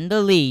shooter in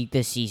the league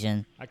this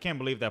season. I can't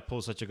believe that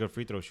Pool's such a good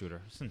free throw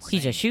shooter. It's insane.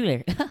 He's a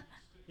shooter.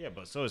 Yeah,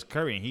 but so is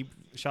Curry, and he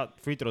shot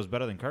free throws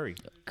better than Curry.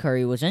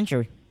 Curry was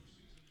injured.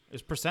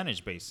 It's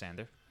percentage based,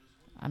 Sander.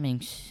 I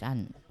mean,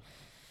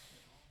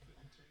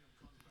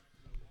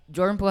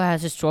 Jordan Poole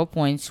has his 12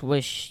 points,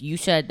 which you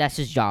said that's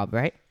his job,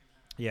 right?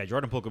 Yeah,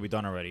 Jordan Poole could be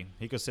done already.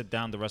 He could sit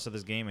down the rest of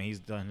this game, and he's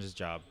done his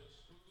job.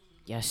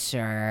 Yes, Now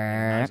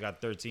sir. he's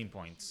got 13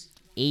 points.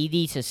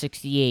 80 to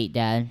 68,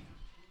 Dad.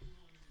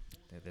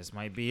 This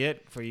might be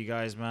it for you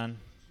guys, man.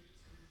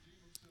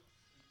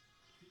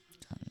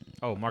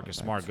 Oh, Marcus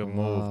Smart, good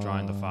move,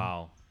 drawing the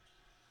foul.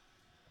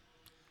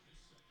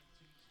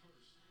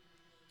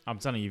 I'm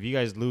telling you, if you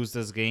guys lose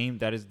this game,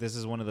 this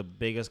is one of the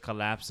biggest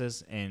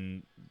collapses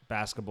in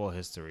basketball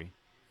history.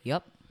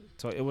 Yep.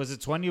 So it was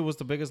 20 was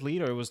the biggest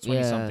lead, or it was 20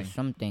 Yeah, something?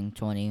 something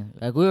 20.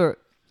 Like we were,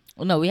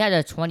 well, no, we had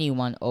a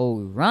 21-0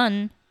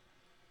 run.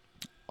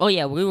 Oh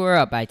yeah, we were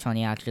up by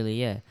 20 actually.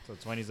 Yeah. So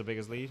 20 is the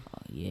biggest lead.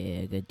 Oh,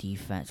 yeah, good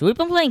defense. We've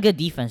been playing good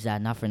defense,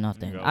 Dad. Not for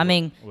nothing. There you go. I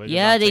mean, Wiggins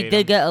yeah, on they Tatum.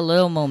 did get a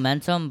little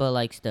momentum, but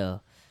like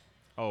still.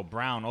 Oh,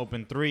 Brown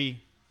open 3.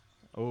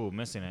 Oh,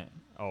 missing it.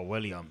 Oh,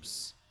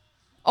 Williams.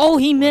 Oh,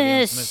 he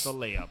Williams missed. missed the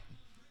layup.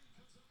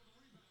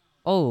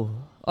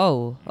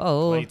 Oh.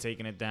 Clay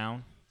taking it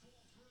down.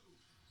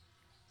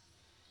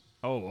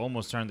 Oh,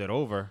 almost turned it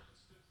over.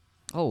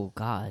 Oh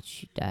God,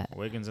 shoot that.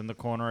 Wiggins in the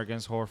corner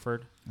against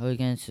Horford. Oh,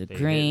 against the They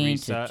hit Green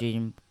to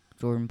reset.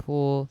 Jordan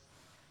Poole.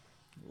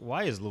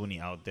 Why is Looney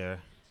out there?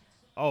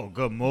 Oh,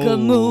 good move. Good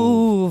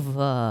move.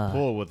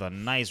 Poole with a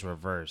nice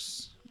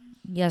reverse.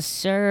 Yes,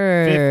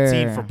 sir.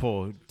 15 for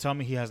Poole. Tell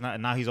me he has not.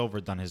 Now he's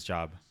overdone his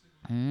job.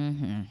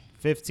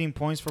 15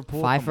 points for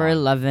Poole. 5 Come for on.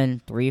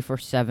 11, 3 for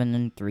 7,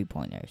 and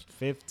 3-pointers.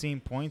 15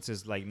 points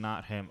is like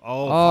not him.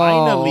 Oh, Oh,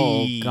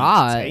 finally.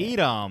 God.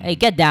 Tatum. Hey,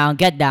 get down,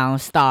 get down.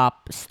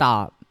 Stop.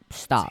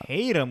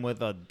 Tatum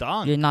with a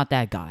dunk. You're not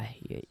that guy.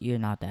 You're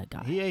not that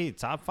guy. He ain't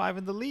top 5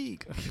 in the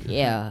league.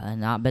 Yeah, and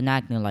not been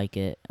acting like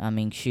it. I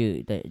mean,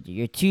 shoot,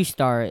 your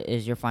 2-star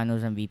is your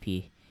Finals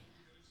MVP.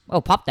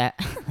 Oh, pop that.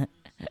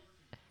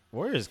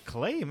 Where is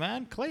Clay,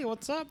 man? Clay,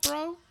 what's up,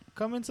 bro?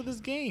 Come into this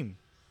game.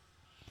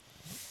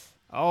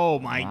 Oh,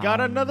 my God.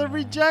 Another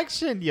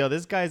rejection. Yo,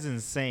 this guy's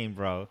insane,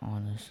 bro.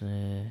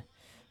 Honestly.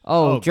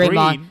 Oh,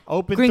 Draymond. Green.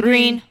 Open Green, three.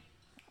 green.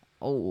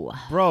 Oh.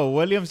 Bro,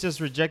 Williams just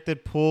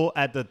rejected Poole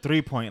at the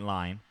 3-point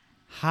line.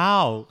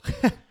 How?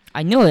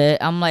 I knew it.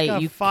 I'm like,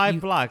 Got you 5 you,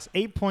 blocks.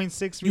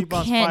 8.6 you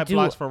rebounds, can't 5 do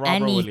blocks for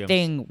Robert Williams.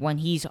 anything when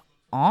he's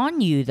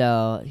on you,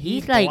 though. He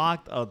He's like,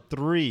 blocked a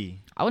 3.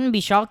 I wouldn't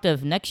be shocked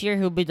if next year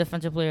he'll be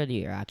Defensive Player of the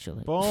Year,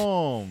 actually.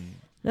 Boom.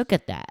 Look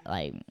at that.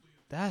 Like,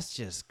 That's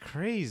just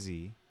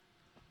crazy.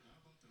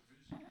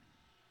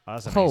 Oh,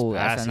 that's a oh, nice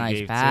pass that's a he nice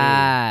gave,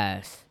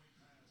 pass.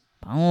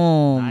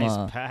 Boom.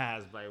 Nice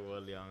pass by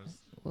Williams.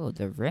 Oh,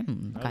 the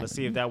rim. Well, let's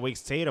see if that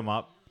wakes Tatum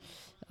up.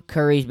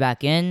 Curry's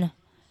back in.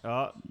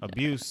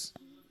 Abuse.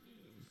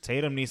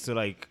 Tatum needs to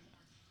like.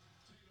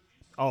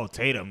 Oh,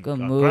 Tatum. Good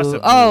aggressive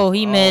move. Oh,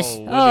 he move. missed.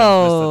 Williams missed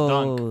the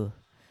dunk. Oh.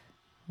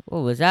 What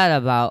was that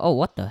about? Oh,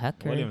 what the heck?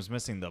 Curry? Williams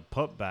missing the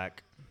putback.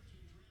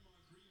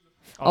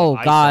 Oh,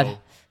 ISO. God.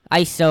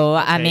 ISO.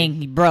 I Okay.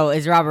 mean, bro,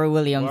 it's Robert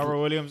Williams. Robert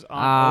Williams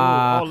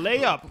on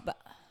layup.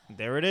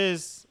 There it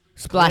is.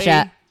 Splash Clay.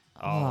 at.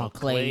 Oh,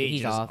 Clay.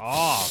 He's just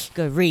off.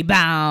 Good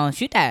rebound.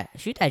 Shoot that.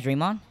 Shoot that,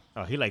 Draymond.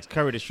 Oh, he likes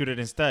Curry to shoot it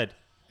instead.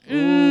 My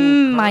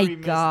Curry missed. You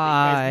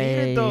God. guys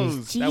needed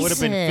those. That would have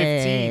been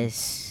 15.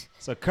 Jesus.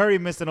 So Curry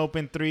missed an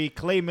open 3.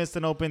 Clay missed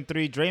an open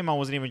 3. Draymond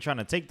wasn't even trying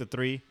to take the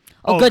 3.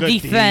 Oh, good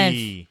defense.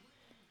 D.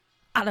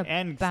 Out of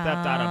And bounds.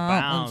 stepped out of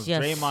bounds.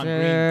 Yes, Draymond sir.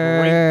 Green,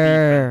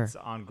 great defense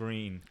on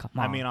Green. Come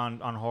I on. mean on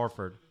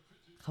Horford.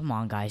 Come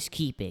on, guys.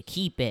 Keep it.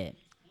 Keep it.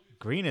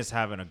 Green is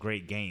having a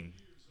great game.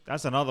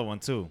 That's another one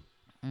too.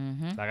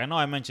 Mm-hmm. Like I know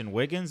I mentioned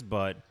Wiggins,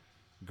 but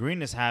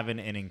Green is having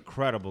an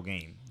incredible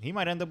game. He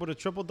might end up with a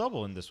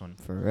triple-double in this one.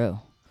 For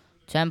real.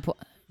 10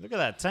 points. Look at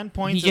that. 10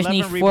 points, He just 11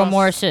 needs 4 rebounds,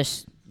 more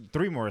assists.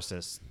 3 more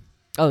assists.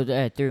 Oh,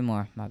 3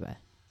 more. My bad.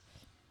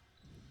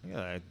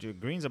 Yeah,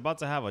 Green's about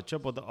to have a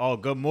triple. Oh,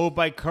 good move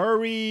by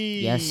Curry.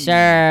 Yes,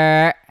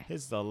 sir.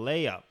 Hits the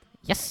layup.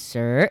 Yes,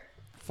 sir.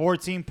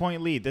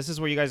 14-point lead. This is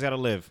where you guys got to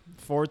live.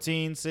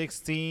 14,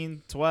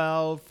 16,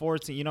 12,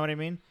 14. You know what I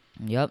mean?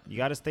 Yep. You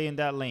got to stay in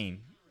that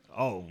lane.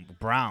 Oh,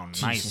 Brown.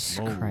 Jesus Nice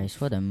move.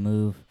 Christ, what a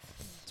move.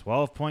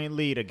 12-point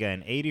lead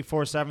again.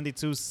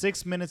 84-72.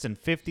 6 minutes and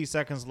 50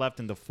 seconds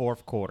left in the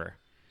fourth quarter.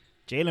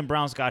 Jaylen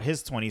Brown's got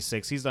his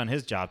 26. He's done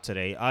his job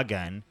today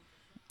again.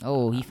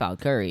 Oh, he fouled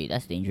Curry.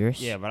 That's dangerous.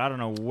 Yeah, but I don't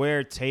know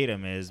where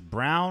Tatum is.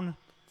 Brown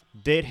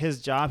did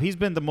his job. He's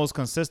been the most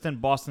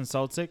consistent Boston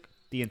Celtic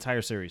the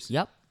entire series.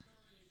 Yep.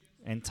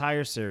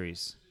 Entire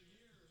series.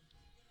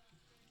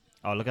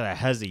 Oh, look at that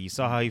Hezzy. You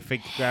saw how he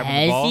faked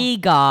grabbing the ball?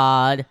 Hezzy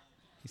God.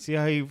 You see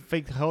how he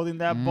faked holding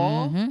that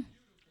ball? Mhm.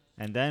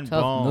 And then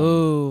Tough boom.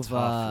 move,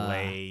 Tough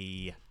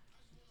lay.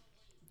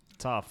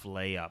 Tough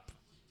layup.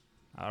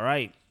 All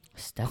right.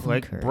 Stephen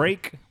Quick Curry.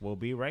 break. We'll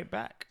be right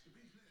back.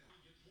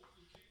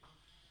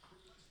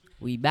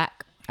 We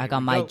back. I Here got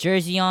we my go.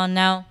 jersey on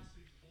now.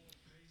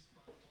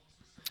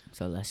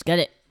 So let's get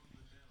it.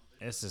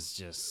 This is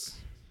just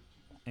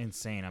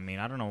insane. I mean,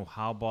 I don't know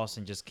how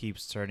Boston just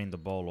keeps turning the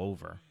ball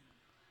over.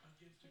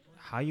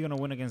 How are you going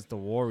to win against the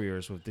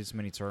Warriors with this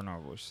many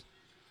turnovers?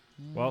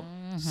 Well,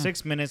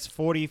 6 minutes,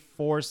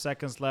 44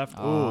 seconds left.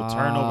 Ooh,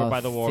 turnover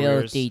by the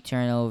Warriors. Filthy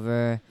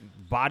turnover.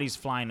 Bodies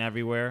flying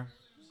everywhere.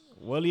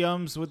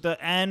 Williams with the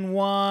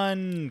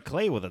N1.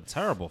 Clay with a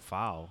terrible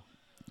foul.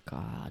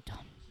 God.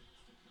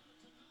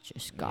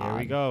 Just God. Here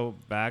we go.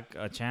 Back.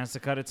 A chance to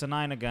cut it to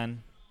 9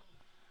 again.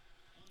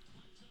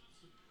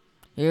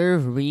 Here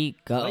we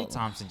go. Clay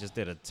Thompson just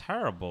did a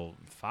terrible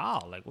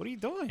foul. Like, what are you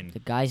doing? The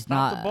guy's Stop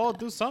not. the ball.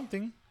 Do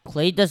something.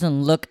 Clay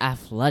doesn't look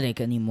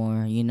athletic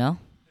anymore, you know?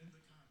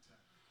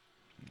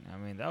 I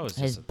mean, that was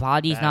His just a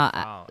body's bad not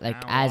foul. like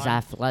And as one.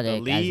 athletic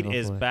The lead as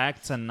is before.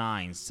 back to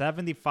 9,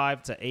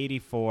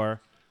 75-84.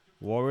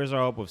 Warriors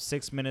are up with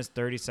 6 minutes,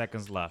 30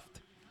 seconds left.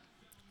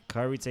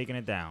 Curry taking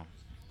it down.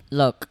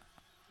 Look,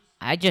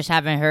 I just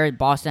haven't heard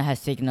Boston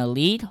has taken a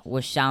lead,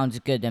 which sounds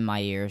good in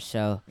my ears.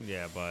 So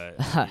Yeah, but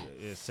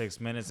it's 6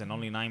 minutes and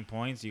only 9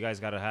 points. You guys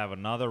got to have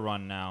another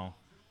run now.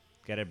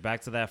 Get it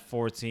back to that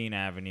 14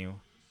 Avenue.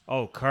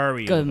 Oh,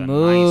 Curry Good with a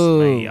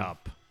move. nice layup.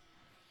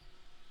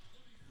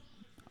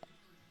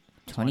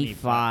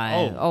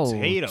 25. Oh,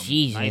 Tatum.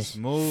 Jesus. Nice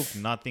move.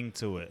 Nothing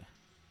to it.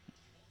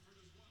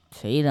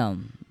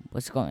 Tatum,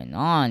 what's going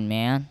on,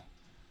 man?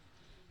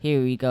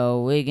 Here we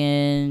go,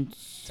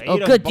 Wiggins. Tatum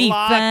good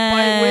blocked defense.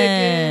 by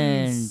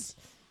Wiggins.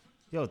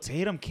 Yo,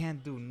 Tatum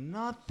can't do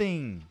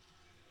nothing.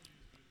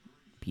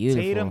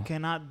 Beautiful. Tatum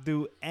cannot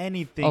do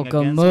anything Oh, against good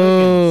Wiggins.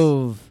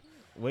 move.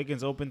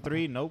 Wiggins open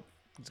three. Nope.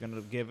 He's going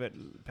to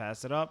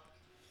pass it up.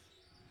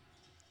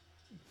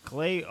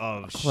 Clay,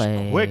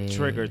 quick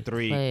trigger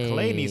three.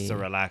 Clay needs to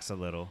relax a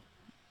little.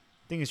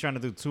 I think he's trying to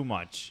do too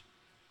much.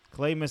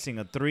 Clay missing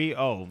a three.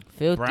 Oh,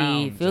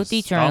 Brown filthy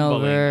just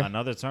stumbling. turnover.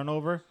 Another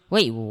turnover.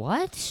 Wait,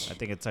 what? I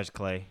think it touched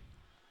Clay.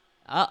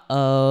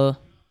 Uh-oh.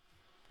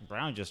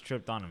 Brown just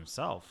tripped on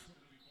himself.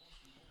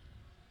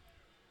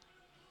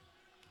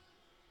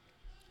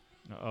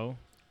 Uh-oh.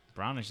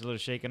 Brown is a little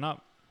shaken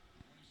up.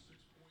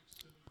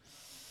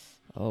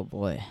 Oh,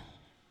 boy.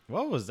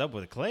 What was up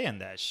with Clay in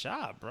that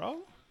shot, bro?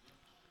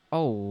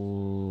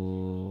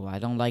 Oh, I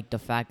don't like the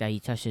fact that he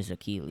touched his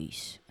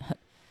Achilles.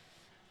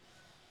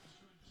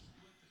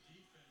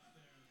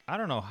 I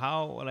don't know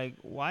how,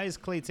 why is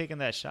Clay taking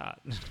that shot?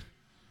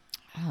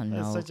 I don't know.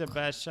 That's such a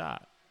bad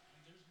shot.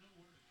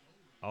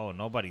 Oh,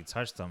 nobody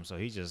touched him, so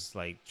he just,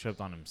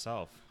 tripped on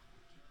himself.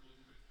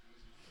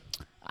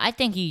 I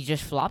think he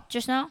just flopped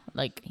just now.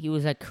 Like, he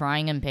was,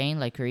 crying in pain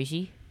like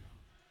crazy.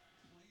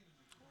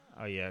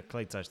 Oh, yeah,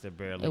 Clay touched it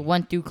barely. It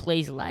went through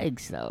Clay's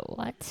legs, though.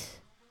 What?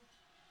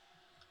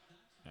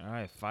 All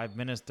right, 5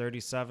 minutes,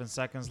 37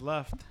 seconds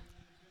left.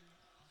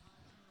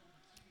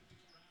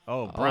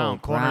 Oh, Brown,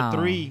 corner Brown.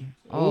 three.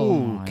 Oh,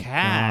 Ooh, my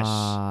cash.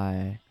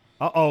 God.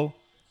 Uh-oh.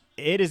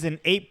 It is an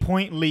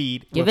 8-point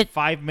lead Give with it-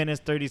 5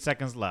 minutes, 30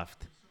 seconds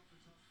left.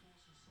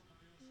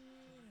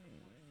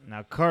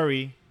 Now,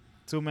 Curry,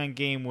 two-man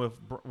game with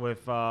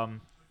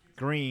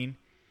Green.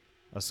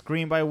 A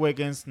screen by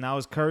Wiggins. Now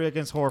it's Curry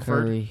against Horford.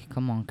 Curry.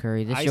 Come on,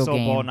 Curry. This your ISO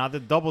game. ball. Now the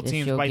double This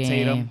teams your by game.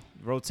 Tatum.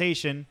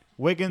 Rotation.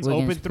 Wiggins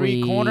Wiggins, open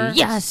three, please. corner.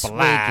 Yes,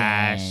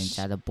 Splash. Wiggins.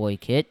 Had a boy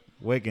kid.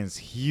 Wiggins,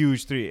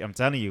 huge three. I'm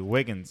telling you,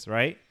 Wiggins,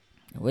 right?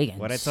 Wiggins.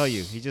 What I tell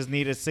you, he just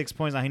needed 6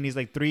 points. Now he needs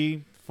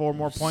 3, 4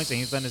 more points, and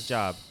he's done his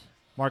job.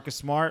 Marcus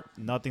Smart,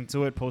 nothing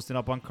to it, posting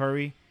up on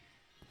Curry.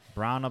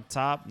 Brown up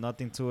top,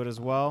 nothing to it as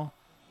well.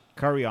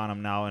 Curry on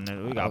him now, and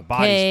then we got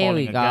bodies falling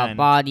we got again.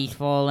 bodies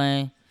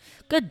falling.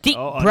 Good D,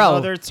 Oh, bro.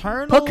 another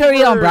turnover. Put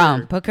Curry on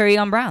Brown. Put Curry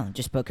on Brown.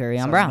 Just put Curry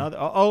on So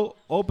Brown.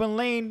 Open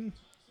lane.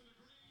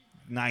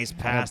 Nice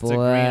pass to boy.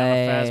 Green on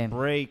a fast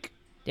break.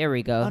 There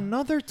we go.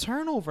 Another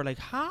turnover.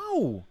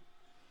 How?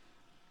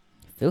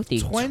 Filthy.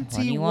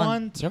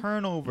 21 Yep.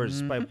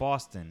 turnovers by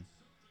Boston.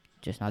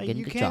 Just not getting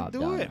You the can't job do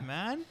done. it,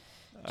 man.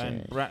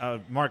 And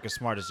Just- Marcus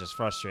Smart is just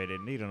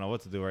frustrated. He don't know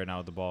what to do right now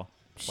with the ball.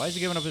 Why is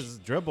he giving up his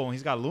dribble when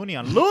he's got Looney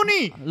on?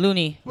 Looney!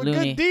 Looney. With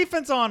Looney. good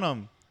defense on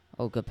him.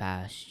 Oh, good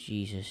pass.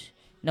 Jesus.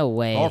 No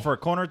way. Horford,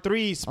 corner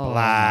three, Oh,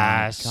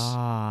 my splash.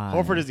 God.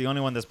 Horford is the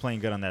only one that's playing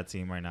good on that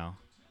team right now.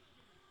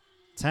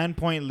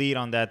 10-point lead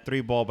on that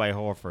three ball by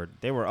Horford.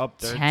 They were up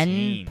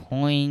 13. 10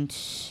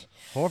 points.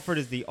 Horford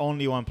is the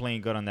only one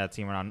playing good on that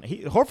team right now.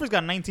 Horford's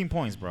got 19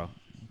 points, bro.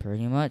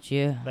 Pretty much,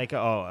 yeah.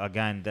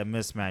 Again, the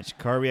mismatch.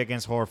 Curry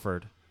against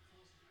Horford.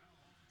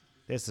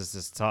 This is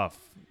just tough.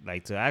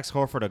 To ask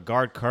Horford to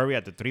guard Curry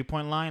at the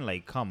three-point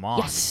line, come on.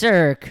 Yes,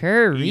 sir.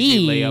 Curry.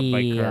 Easy layup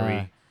by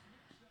Curry.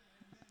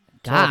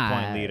 God.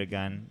 12-point lead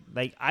again.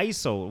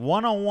 ISO,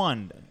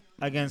 one-on-one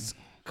against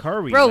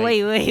Curry. Bro,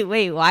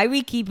 wait. Why are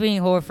we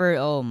keeping Horford?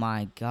 Oh,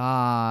 my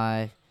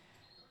God.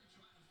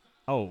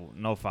 Oh,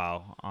 no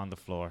foul on the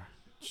floor.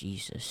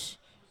 Jesus.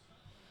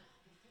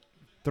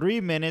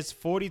 3 minutes,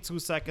 42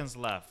 seconds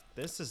left.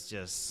 This is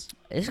just...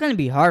 It's going to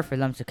be hard for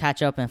them to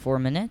catch up in 4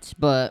 minutes,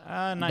 but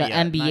not the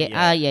yet, NBA...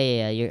 not yet.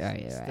 Yeah. You're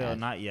right. Still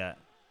not yet.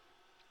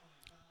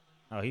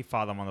 Oh, he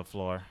fouled him on the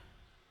floor.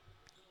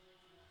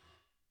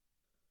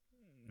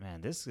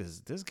 Man, this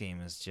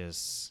game is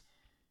just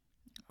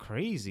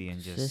crazy and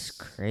This just is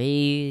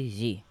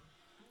crazy.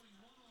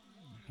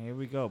 Here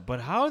we go. But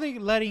how are they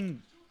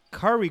letting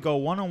Curry go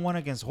one-on-one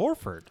against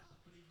Horford?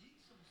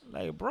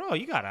 Bro,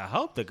 you gotta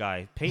help the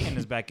guy. Peyton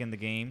is back in the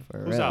game. For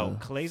Who's real. out?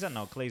 Clay's out?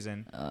 No, Clay's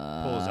in.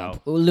 Pulls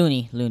out.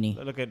 Looney.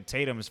 Look at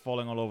Tatum is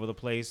falling all over the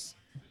place.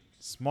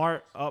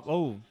 Smart up.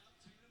 Oh,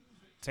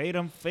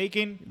 Tatum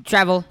faking.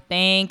 Travel.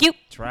 Thank you.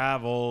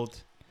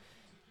 Traveled.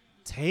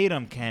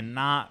 Tatum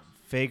cannot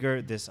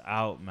figure this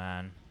out,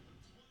 man.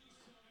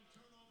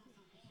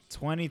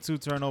 22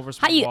 turnovers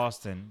for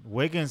Boston.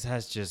 Wiggins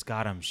has just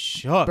got him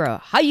shook. Bro,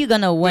 how you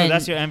gonna win? Dude,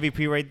 that's your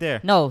MVP right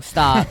there. No,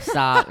 stop.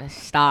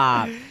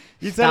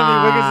 You telling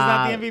me Wiggins is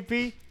not the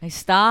MVP?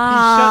 Stop.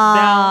 He shut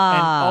down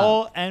an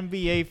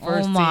all-NBA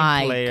first-team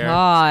player. Oh, my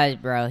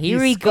God, bro. Here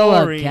we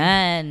go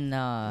again.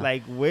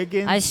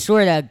 Wiggins. I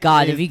swear to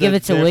God, if is you give the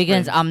it to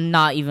Wiggins, difference. I'm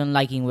not even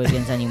liking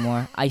Wiggins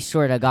anymore. I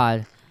swear to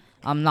God.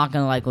 I'm not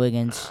going to like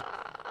Wiggins.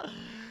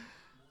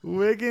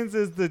 Wiggins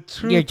is the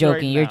truth. You're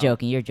joking. Right now.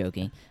 You're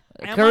joking.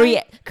 Am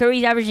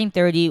Curry's averaging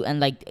 30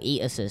 and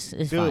 8 assists.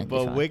 It's Dude, fine. but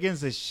it's fine.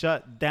 Wiggins is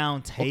shut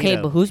down Tatum. Okay,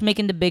 but who's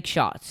making the big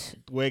shots?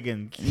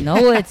 Wiggins.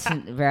 No, it's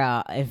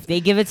bro. If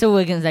they give it to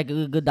Wiggins like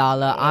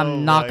Iguodala,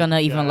 I'm not gonna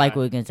even like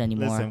Wiggins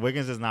anymore. Listen,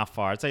 Wiggins is not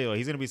far. I tell you what,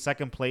 he's gonna be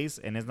second place,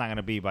 and it's not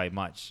gonna be by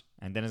much.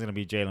 And then it's gonna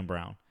be Jaylen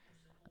Brown.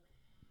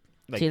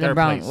 Jaylen third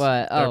Brown, place.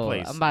 what? Third Oh,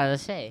 place. I'm about to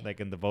say.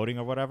 In the voting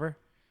or whatever.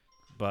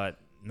 But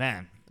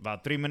man,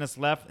 About 3 minutes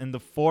left in the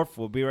fourth.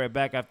 We'll be right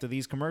back after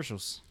these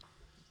commercials.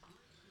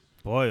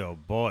 Boy, oh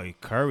boy,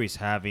 Curry's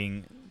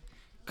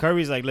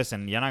like,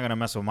 listen, you're not going to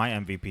mess with my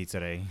MVP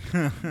today.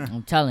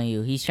 I'm telling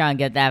you, he's trying to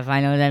get that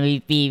Finals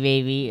MVP,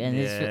 baby.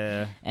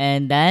 And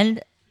and then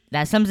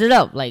that sums it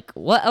up. Like,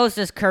 what else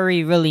does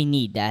Curry really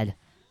need, Dad?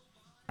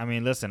 I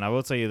mean, listen, I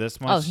will tell you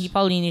this much. Oh, he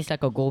probably needs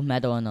like a gold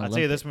medal in the I'll Olympics.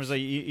 tell you this much. Like,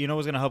 you know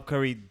what's going to help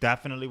Curry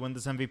definitely win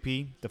this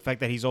MVP? The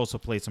fact that he's also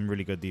played some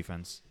really good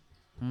defense.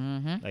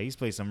 Mm-hmm. Like, he's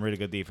played some really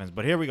good defense.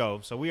 But here we go.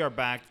 So we are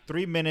back.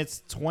 3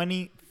 minutes,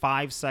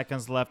 25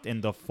 seconds left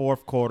in the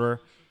fourth quarter.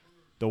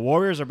 The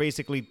Warriors are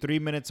basically 3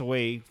 minutes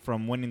away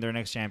from winning their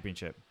next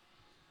championship.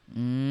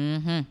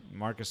 Mm-hmm.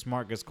 Marcus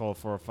Smart gets called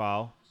for a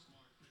foul.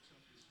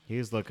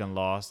 He's looking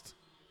lost.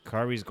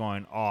 Curry's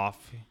going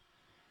off.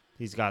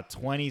 He's got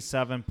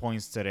 27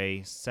 points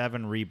today,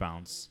 7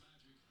 rebounds.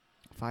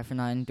 5 for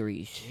 9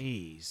 threes.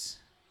 Jeez.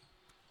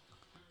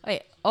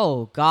 Wait.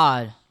 Oh,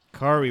 God.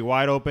 Curry,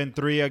 wide open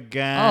 3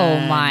 again.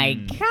 Oh, my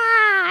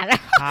God.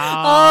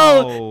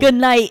 How? Oh, good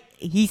night.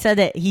 He said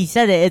it.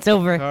 It's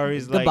over.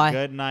 Curry's Goodbye. like,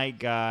 good night,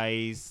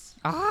 guys.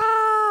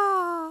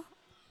 Ah.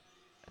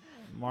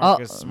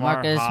 Marcus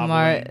Smart.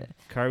 Smart.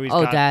 Curry's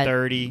Oh, got Dad.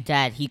 30.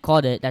 Dad, he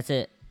called it. That's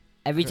it.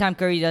 Every time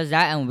Curry does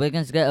that and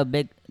Wiggins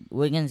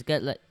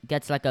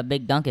gets like a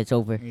big dunk, it's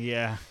over.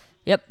 Yeah.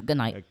 Yep. Good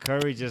night.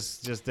 Curry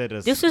just did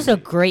a. This was a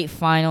great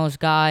finals,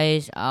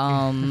 guys.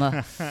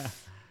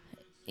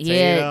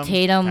 Yeah,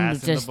 Tatum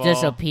passing just the ball.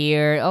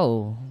 disappeared.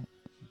 Oh,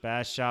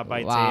 bad shot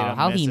by wow!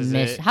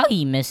 Tatum. How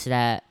he missed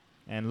that?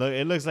 And look,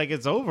 it looks like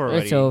it's over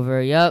already. It's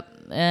over. Yep,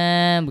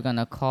 and we're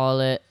gonna call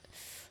it.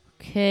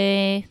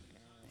 Okay.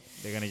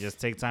 They're gonna just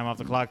take time off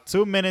the clock.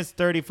 2 minutes,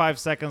 35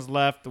 seconds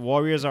left. The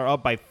Warriors are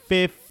up by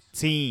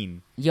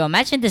 15. Yo,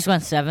 imagine this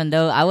went 7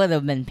 though. I would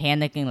have been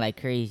panicking like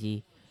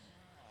crazy.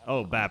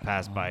 Oh, bad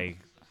pass by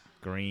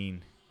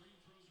Green.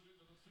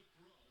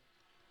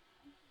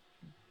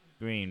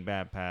 Green,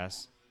 bad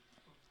pass.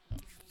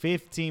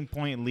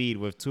 15-point lead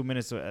with 2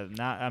 minutes.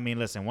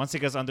 Listen, once it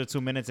gets under 2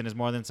 minutes and it's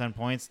more than 10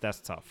 points, that's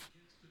tough.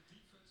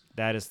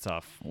 That is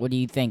tough. What do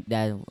you think,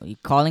 Dad? Are you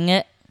calling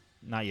it?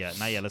 Not yet.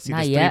 Let's see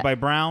Not this yet. 3 by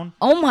Brown.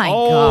 Oh my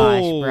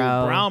gosh,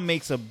 bro! Brown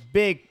makes a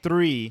big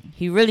 3.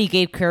 He really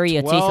gave Curry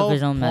a taste of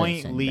his own 12-point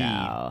medicine.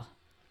 lead. Bro.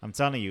 I'm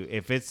telling you,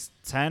 if it's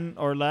 10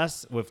 or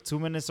less with 2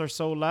 minutes or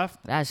so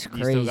left, That's you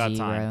crazy, still got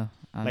time.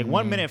 bro. Like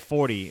 1 minute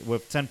 40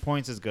 with 10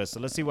 points is good. So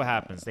let's see what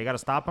happens. They got to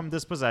stop him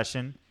this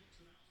possession.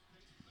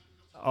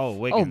 Oh,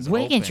 Wiggins.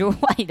 Wiggins, you're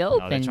open. wide No,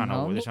 open. they're trying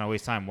homie. to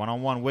waste time.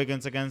 1-on-1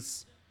 Wiggins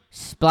against.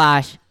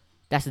 Splash.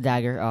 That's the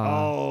dagger.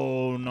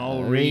 Oh,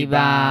 no. Rebound.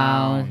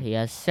 Rebound.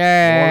 Yes,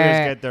 sir.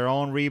 Warriors get their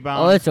own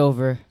rebound. Oh, it's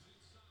over.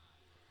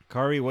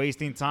 Curry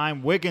wasting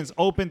time. Wiggins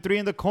open 3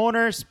 in the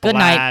corner. Good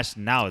night. Splash.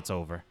 Now it's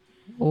over.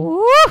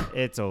 Woo!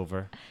 It's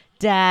over.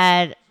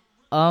 Dad.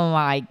 Oh,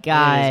 my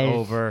God. It is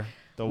over.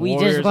 The We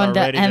Warriors just won are the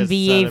ready to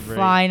NBA celebrate.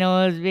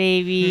 Finals,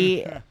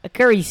 baby.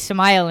 Curry's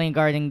smiling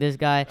guarding this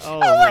guy. Oh,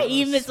 my!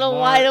 He missed a smart.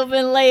 wide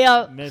open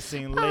layup.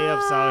 Missing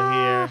layups out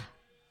here.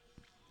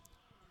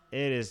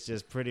 It is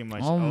just pretty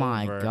much Oh, over.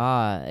 my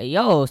God.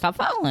 Yo, stop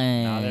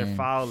fouling. Now they're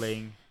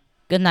fouling.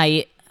 Good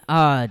night. Oh,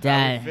 How we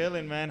Dad.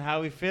 feeling, man?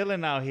 How we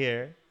feeling out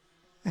here?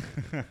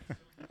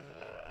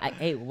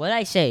 Hey, what'd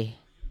I say?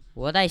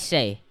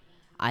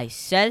 I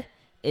said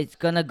it's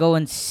gonna go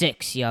in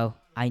 6, yo.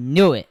 I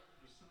knew it.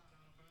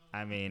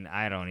 I mean,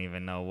 I don't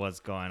even know what's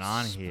going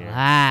on here.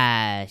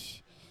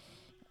 Splash.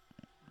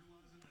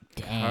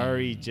 Damn.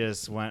 Curry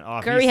just went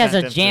off. Curry He has sent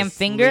a them to jam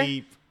finger?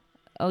 sleep.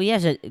 Oh,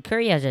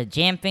 Curry has a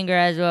jam finger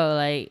as well.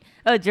 Like,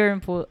 Jordan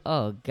Poole.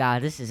 Oh,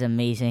 God, this is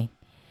amazing.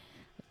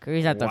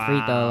 Curry's at the free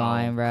throw Wow.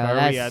 line, bro.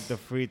 Curry at the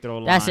free throw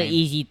line. That's an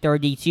easy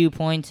 32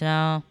 points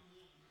now.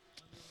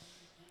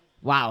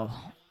 Wow.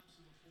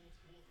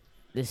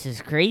 This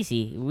is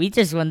crazy. We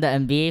just won the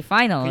NBA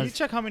Finals. Can you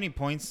check how many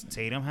points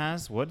Tatum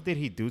has? What did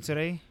he do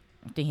today?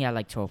 I think he had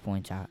like 12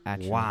 points out,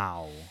 actually.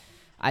 Wow.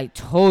 I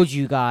told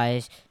you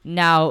guys.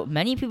 Now,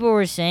 many people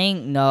were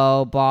saying,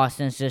 no,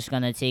 Boston's just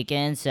going to take it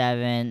in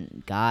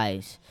 7.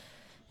 Guys,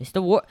 it's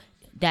the war.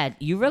 Dad,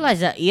 you realize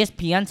that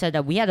ESPN said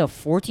that we had a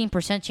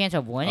 14% chance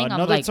of winning?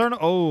 Another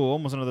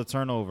almost another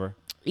turnover.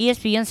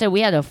 ESPN said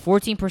we had a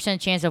 14%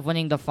 chance of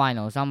winning the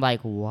finals. I'm like,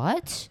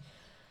 what?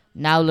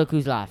 Now look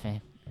who's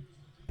laughing.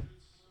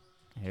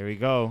 Here we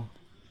go.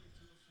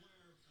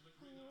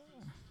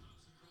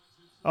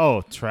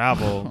 Oh,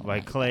 travel by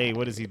Clay.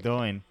 What is he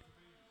doing?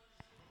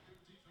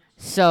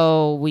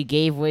 So we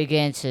gave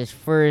Wiggins his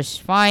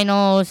first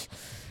finals.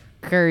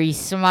 Curry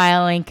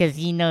smiling because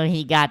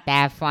he got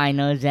that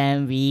finals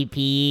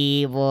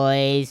MVP,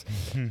 boys.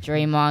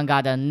 Draymond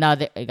got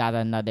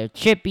another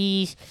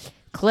chippies.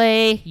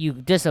 Clay, you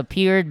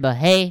disappeared, but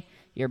hey,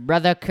 your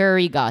brother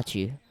Curry got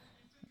you.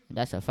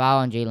 That's a foul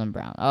on Jaylen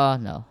Brown. Oh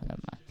no,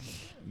 never mind.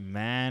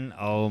 Man,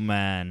 oh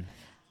man.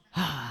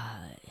 How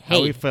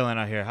Hey, we feeling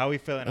out here?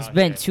 it's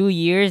been 2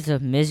 years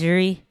of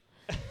misery.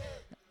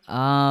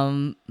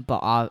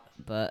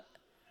 But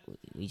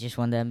we just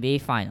won the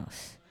NBA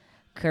Finals.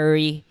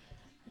 Curry,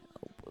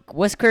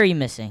 what's Curry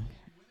missing?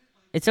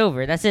 It's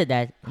over. That's it,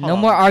 Dad. Hold No on.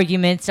 more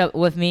arguments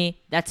with me.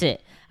 That's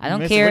it. I don't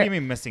Missing- care. What do you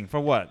mean missing? For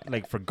what?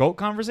 Like for GOAT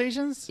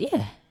conversations?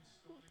 Yeah.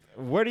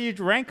 Where do you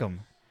rank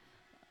him?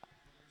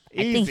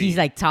 I think he's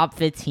like top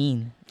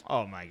 15.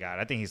 Oh my god!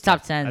 I think he's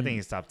Top 10. I think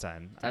he's top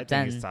 10. I Top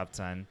think he's 10. top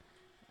 10.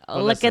 Oh,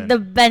 Well, look listen. at the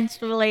bench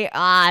player.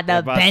 The They're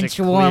about to bench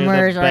clear the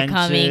warmers are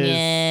coming benches.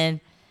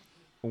 in.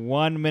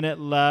 1 minute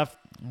left.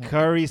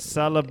 Curry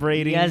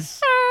celebrating. Yes,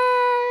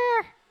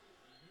 sir.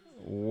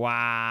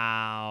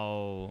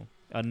 Wow.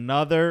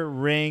 Another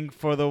ring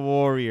for the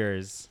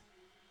Warriors.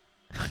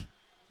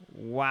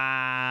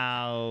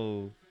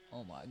 Wow.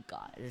 Oh my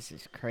God, this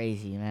is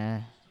crazy,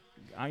 man.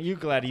 Aren't you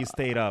glad you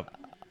stayed up?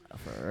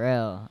 For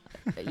real.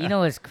 You know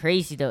what's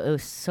crazy though? It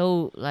was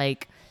so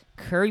like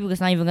Curry was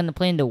not even gonna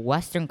play in the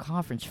Western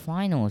Conference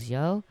Finals,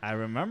 yo. I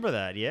remember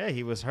that. Yeah,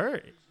 he was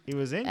hurt. He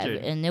was injured.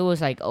 And it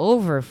was like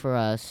over for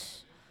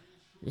us.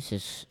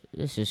 This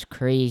is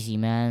crazy,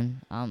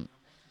 man.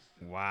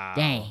 Wow.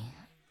 Dang.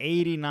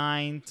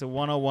 89 to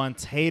 101.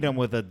 Tatum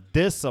with a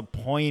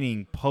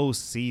disappointing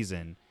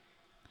postseason.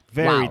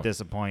 Very Wow.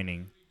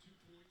 disappointing.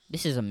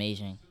 This is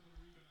amazing.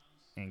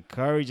 And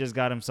Curry just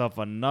got himself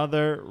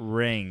another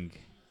ring.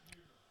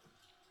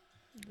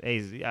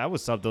 Hey, I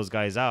would sub those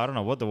guys out. I don't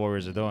know what the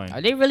Warriors are doing.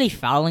 Are they really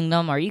fouling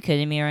them? Are you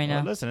kidding me right Well,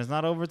 now? listen, it's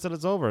not over till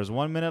it's over. There's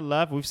 1 minute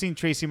left. We've seen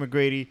Tracy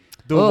McGrady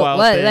do Oh, wild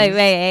what? things.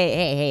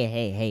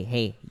 Wait,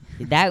 hey.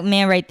 That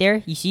man right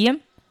there, you see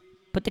him?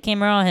 Put the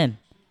camera on him.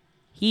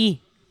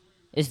 He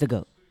is the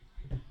GOAT.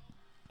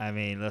 I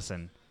mean,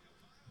 listen.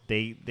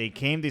 They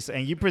came this,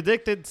 and you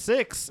predicted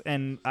 6,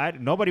 and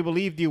nobody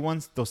believed you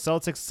once the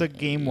Celtics took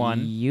game 1.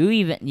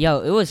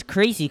 It was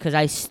crazy because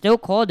I still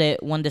called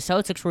it when the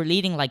Celtics were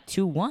leading like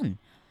 2-1.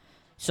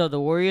 So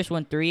the Warriors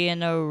won 3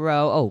 in a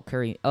row. Oh,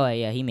 Curry. Oh,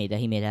 yeah, he made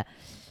that.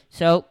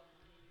 So,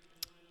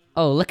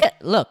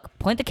 look.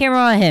 Point the camera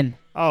on him.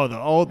 Oh, the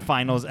old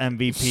Finals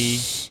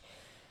MVP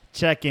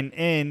checking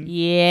in.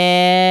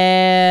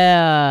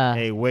 Yeah.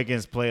 Hey,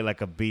 Wiggins played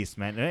like a beast,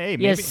 man. Hey,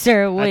 maybe, Yes,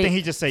 sir. I Wait. think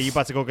he just said, you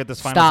about to go get this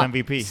Finals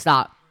MVP.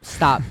 Stop.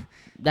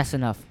 That's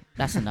enough.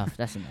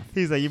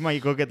 He's like, you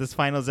might go get this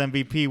Finals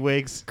MVP,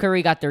 Wiggs.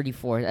 Curry got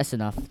 34. That's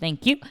enough.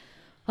 Thank you.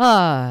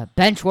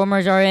 Bench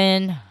warmers are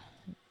in.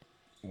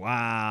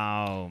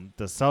 Wow.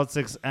 The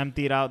Celtics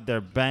emptied out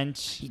their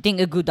bench, You think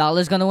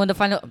Iguodala's gonna win the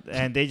final?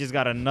 and they just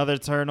got another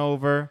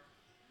turnover.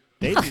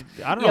 I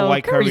don't Yo, know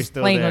why Curry's Curry's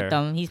still playing there. with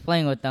them. He's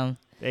playing with them.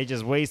 They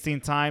just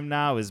wasting time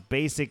now. Is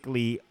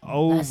basically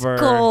over.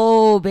 Let's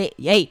go,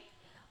 Hey,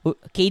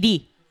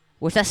 KD,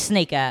 where's that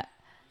snake at?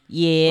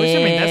 Yeah. What you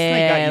mean? That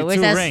snake got you where's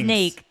 2 that rings.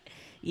 snake?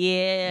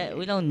 Yeah,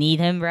 we don't need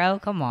him, bro.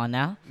 Come on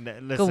now.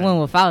 Could Listen, win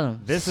without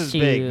him. this is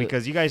Shoot. big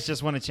because you guys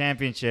just won a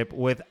championship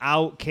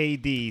without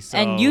KD. So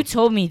And you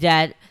told me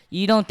that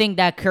you don't think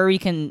that Curry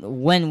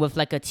can win with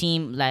like a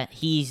team that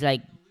he's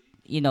like,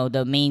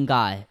 the main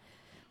guy.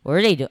 What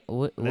are they do?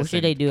 What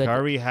should they do?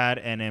 Curry had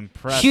an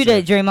impressive, Shoot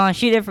it, Draymond.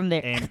 Shoot it from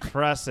there.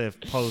 impressive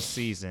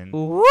postseason.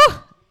 Woo!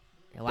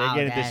 They're Wow,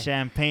 getting the Dad.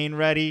 champagne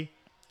ready.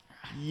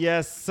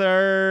 Yes,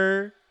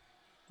 sir.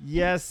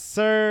 Yes,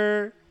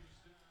 sir.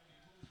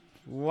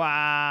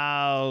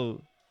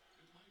 Wow.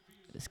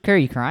 Is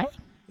Curry crying?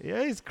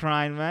 Yeah, he's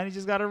crying, man. He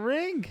just got a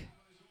ring.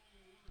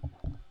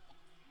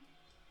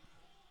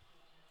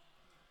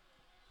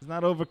 It's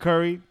not over,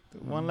 Curry.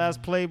 One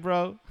last play,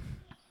 bro.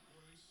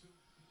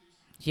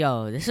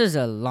 Yo, this is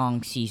a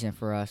long season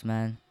for us,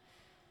 man.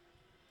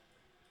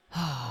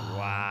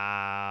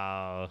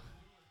 Wow.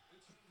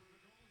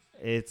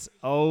 It's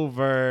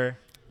over.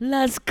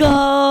 Let's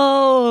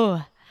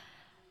go!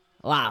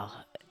 Wow.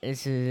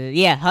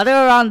 Huddle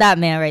around that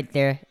man right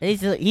there.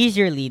 He's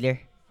your leader.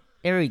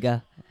 There we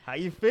go. How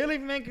you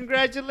feeling, man?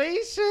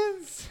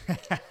 Congratulations.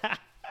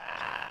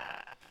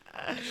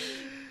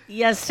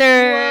 Yes,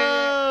 sir.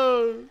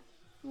 Whoa.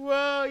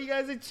 Whoa, you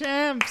guys are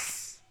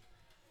champs.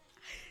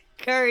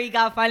 Curry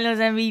got Finals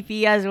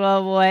MVP as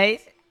well, boys.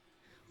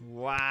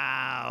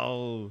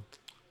 Wow.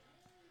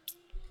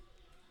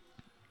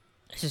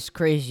 This is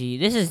crazy.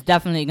 This is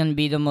definitely going to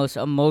be the most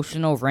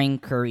emotional ring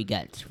Curry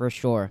gets, for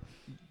sure.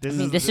 This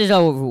This is is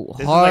a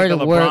This hard is like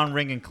the work. LeBron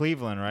ring in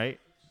Cleveland, right?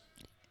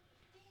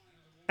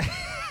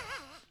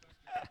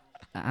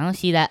 I don't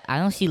see that. I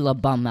don't see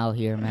LeBum out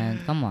here, man.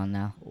 Come on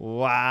now.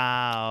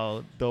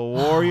 Wow. The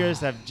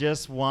Warriors have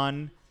just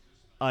won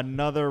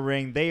another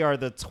ring. They are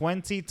the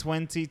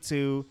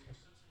 2022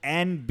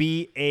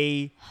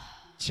 NBA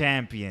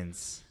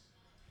champions.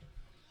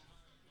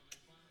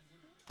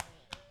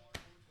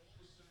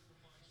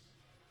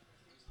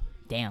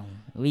 Damn,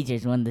 we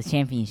just won the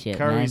championship,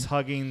 Curry's man.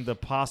 hugging the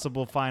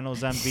possible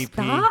finals MVP.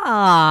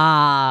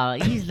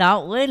 Stop! He's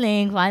not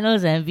winning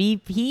Finals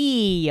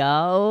MVP,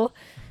 yo.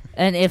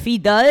 And if he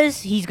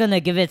does, he's gonna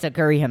give it to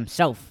Curry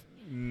himself.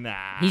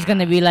 Nah. He's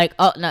gonna be like,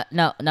 "Oh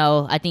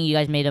no! I think you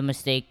guys made a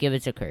mistake. Give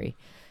it to Curry."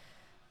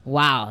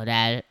 Wow,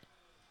 that.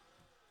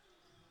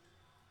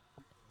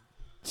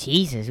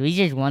 Jesus, we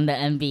just won the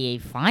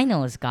NBA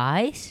Finals,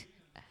 guys.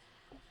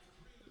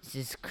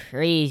 It's just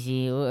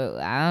crazy.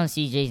 I don't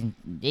see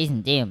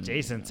Jason Tatum.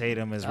 Jason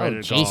Tatum is Oh,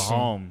 ready to go Jason.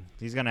 home.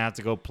 He's gonna have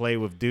to go play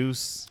with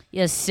Deuce.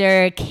 Yes,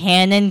 sir.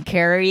 Cannon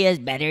Curry is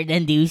better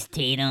than Deuce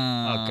Tatum.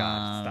 Oh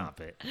God, stop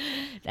it.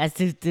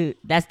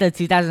 That's the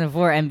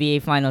 2004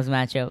 NBA Finals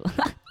matchup.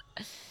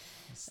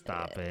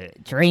 Stop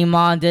it.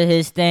 Draymond did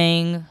his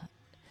thing.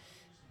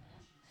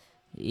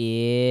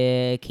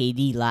 Yeah,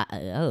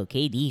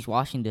 KD's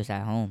watching this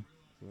at home.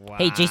 Wow.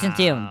 Hey, Jason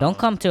Tatum, don't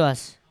come to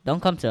us.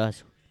 Don't come to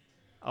us.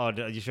 Oh,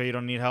 you sure you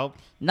don't need help?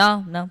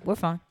 No, we're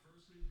fine.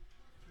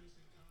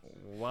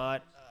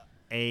 What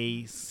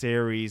a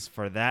series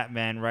for that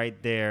man right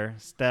there,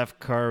 Steph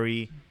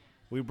Curry.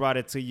 We brought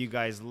it to you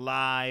guys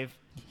live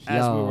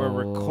as we were Yo.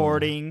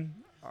 recording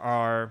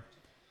our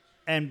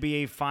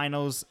NBA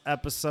Finals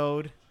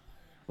episode.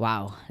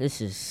 Wow,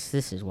 this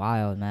is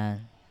wild,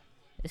 man.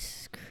 This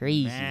is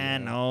crazy.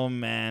 Man, yo. oh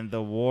man,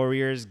 the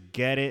Warriors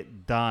get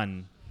it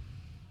done.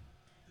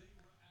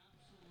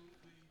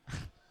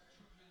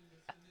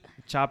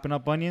 Chopping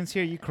up onions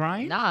here? You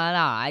crying? No.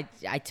 I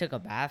took a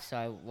bath, so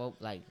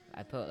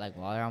I put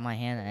water on my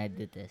hand and I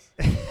did this.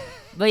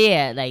 But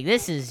yeah, like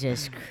this is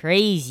just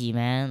crazy,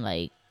 man.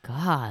 Like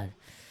God.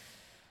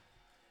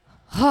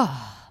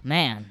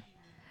 Man.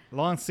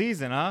 Long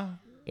season, huh?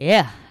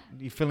 Yeah.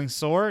 You feeling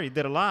sore? You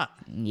did a lot.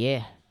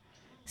 Yeah.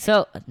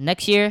 So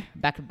next year,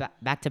 back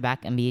to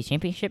back NBA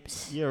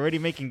championships. You're already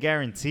making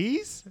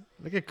guarantees?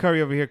 Look at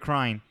Curry over here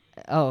crying.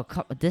 Oh,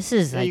 this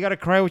is Yeah, like you gotta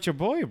cry with your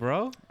boy,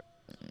 bro.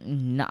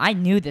 no, I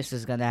knew this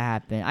was gonna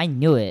happen. I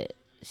knew it.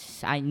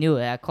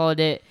 I called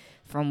it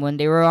from when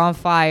they were on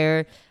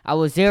fire. I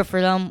was there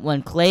for them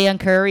when Clay and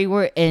Curry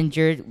were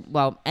injured.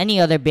 Well, any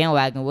other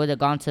bandwagon would have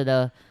gone to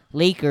the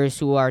Lakers,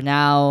 who are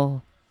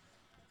now.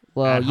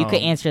 Well, At you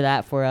could home. answer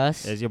that for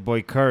us. There's your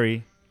boy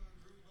Curry.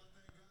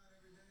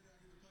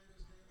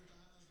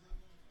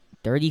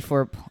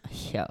 34.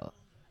 Yo.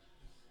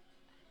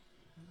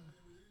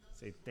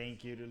 Say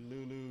thank you to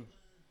Lulu.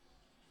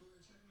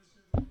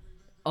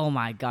 Oh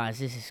my gosh,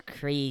 this is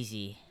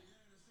crazy.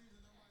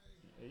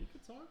 Hey, you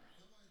can talk.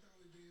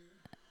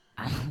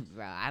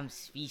 Bro, I'm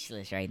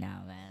speechless right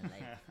now, man.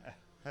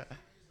 Like,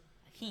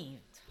 I can't even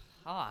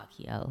talk,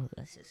 yo.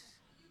 This is.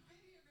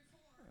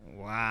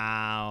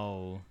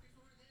 Wow.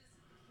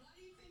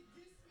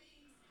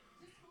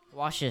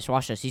 Watch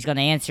this. He's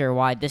gonna answer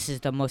why this is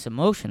the most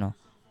emotional.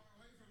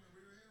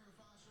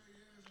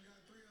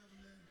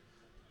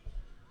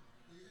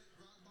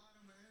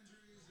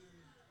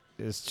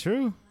 It's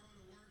true.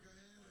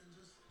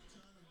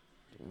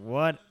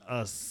 What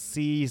a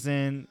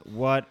season.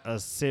 What a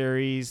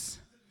series.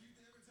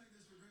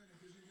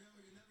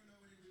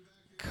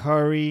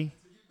 Curry,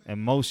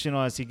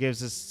 emotional as he gives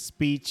his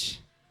speech.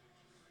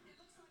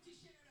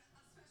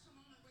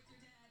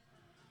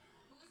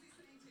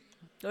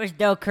 Where's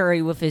Del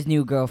Curry with his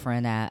new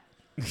girlfriend at?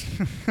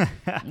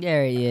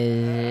 There he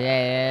is.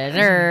 Yes,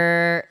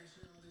 sir.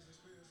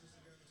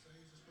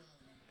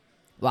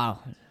 Wow.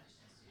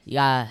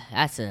 Yeah,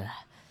 that's a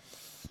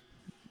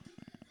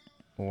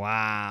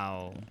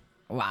Wow.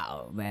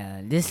 wow,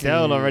 man. This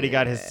Del is, already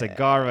got his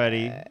cigar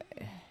ready.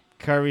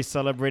 Curry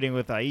celebrating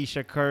with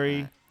Aisha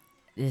Curry.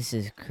 This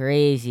is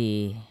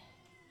crazy.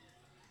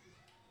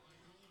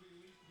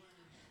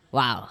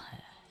 Wow.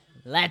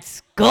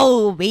 Let's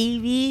go,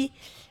 baby.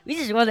 We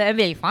just won the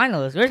NBA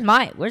Finals. Where's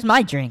my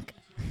drink?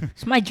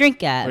 Where's my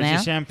drink at, Where's man?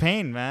 your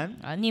champagne, man?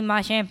 I need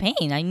my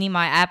champagne. I need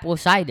my apple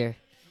cider.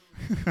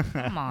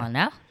 Come on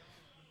now.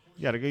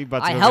 You gotta go. You about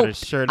to I go get a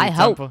helped. Shirley I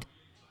Temple. helped.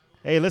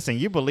 Hey, listen,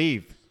 you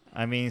believed.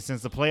 I mean,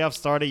 since the playoffs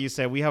started, you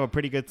said we have a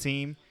pretty good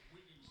team.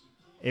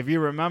 If you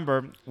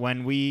remember,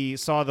 when we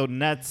saw the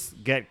Nets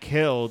get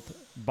killed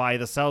by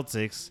the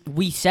Celtics,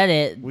 We said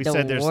it. we the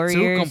said there's Warriors,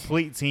 two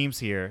complete teams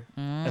here.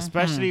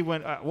 Especially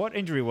when what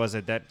injury was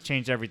it that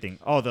changed everything?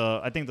 Oh,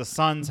 I think the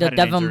Suns the had an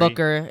Devin injury,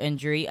 Booker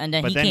injury, and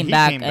then But he then came he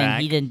back came and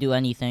back. he didn't do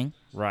anything.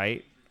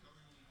 right?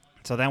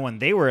 So then when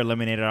they were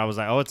eliminated, I was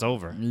like, oh, it's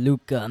over.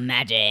 Luka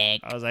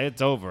Magic. I was like,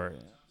 it's over.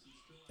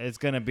 It's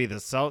gonna be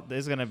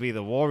It's gonna be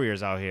the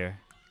Warriors out here.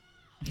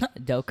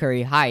 Del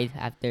Curry hide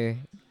after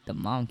the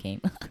mom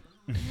came.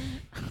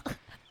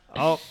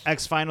 Oh,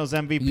 X Finals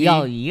MVP.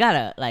 Yo, you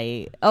gotta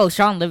oh,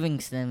 Sean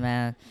Livingston,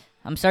 man.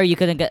 I'm sorry you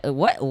couldn't get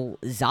what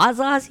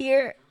Zaza's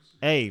here.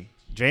 Hey,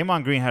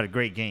 Draymond Green had a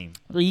great game.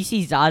 Well, you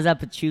see Zaza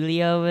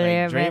Pachulia over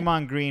there, Draymond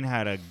man. Green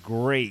had a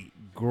great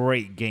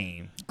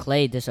game.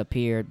 Clay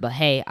disappeared, but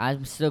hey,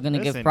 I'm still gonna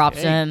give Listen, props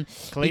to hey, him.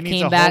 Clay he needs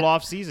came a back. whole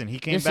off season. He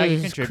came This back. He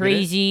is contributed.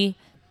 crazy.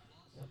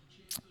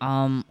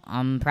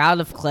 I'm proud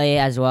of Clay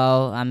as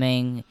well. I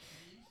mean,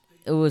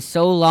 it was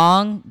so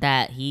long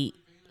that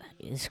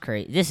it's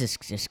crazy. This is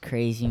just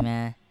crazy,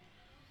 man.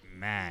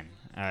 Man,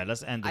 all right,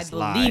 let's end I this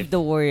believe live. the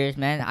Warriors,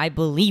 man. I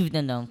believed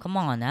in them. Come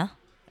on now.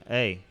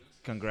 Hey,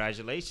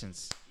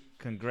 congratulations.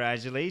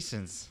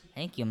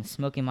 Thank you. I'm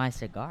smoking my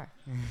cigar.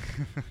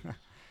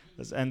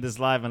 Let's end this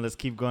live and let's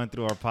keep going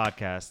through our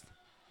podcast.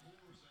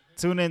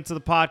 Tune in to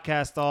the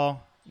podcast,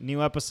 all.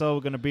 New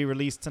episode going to be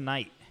released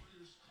tonight.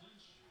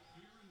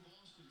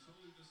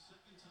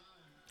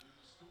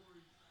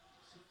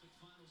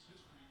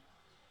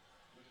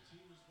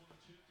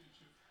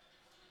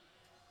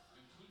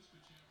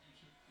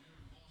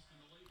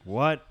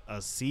 What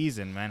a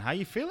season, man. How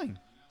you feeling?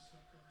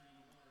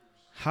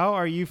 How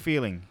are you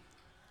feeling?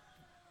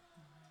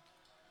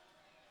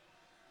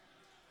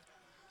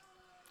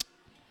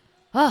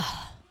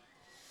 Ah,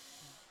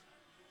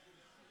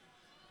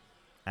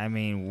 I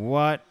mean,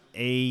 what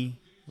a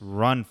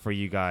run for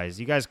you guys.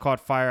 You guys caught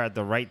fire at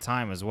the right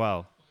time as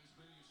well.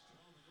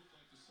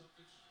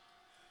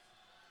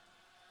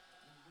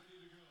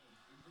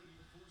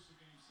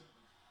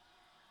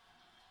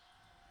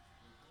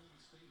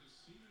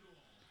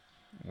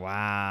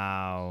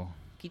 Wow.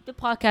 keep the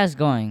podcast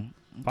going.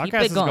 Keep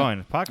Podcast it is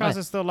going. Podcast Uh,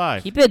 is still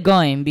live. Keep it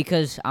going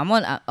because I'm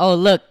on. Oh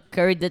look,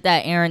 Curry did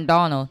that. Aaron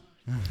Donald.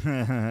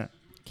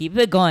 Keep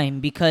it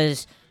going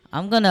because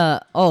I'm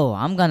gonna. Oh,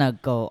 I'm gonna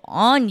go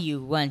on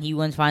you when he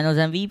wins Finals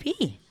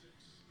MVP.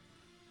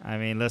 I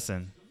mean,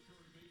 listen.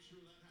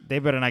 They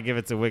better not give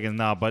it to Wiggins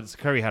now, but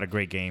Curry had a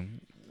great game.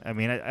 I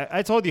mean,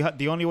 I told you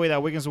the only way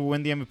that Wiggins would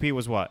win the MVP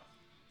was what?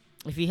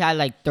 If he had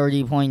like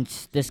 30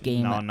 points this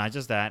game, No, not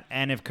just that.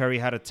 And if Curry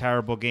had a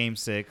terrible game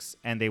 6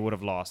 and they would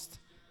have lost.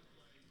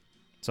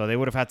 So they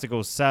would have had to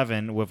go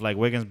 7 with like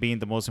Wiggins being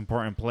the most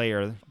important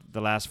player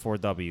the last 4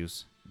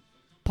 W's.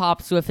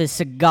 Pops with his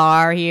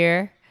cigar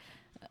here.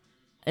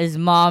 His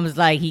mom's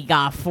like, he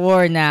got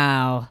 4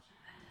 now.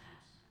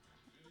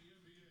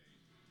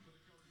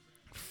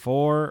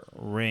 4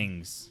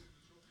 rings.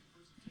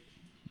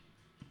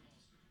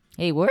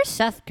 Hey, where's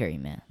Seth Curry,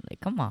 man?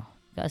 Like, come on.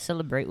 Gotta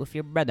celebrate with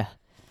your brother.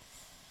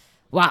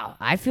 Wow,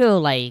 I feel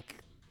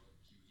like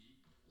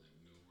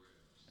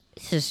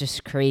this is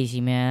just crazy,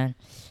 man.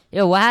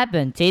 Yo, what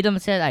happened? Tatum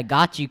said, I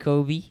got you,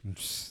 Kobe.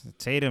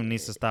 Tatum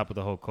needs to stop with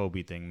the whole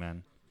Kobe thing,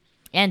 man.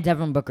 And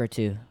Devin Booker,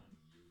 too.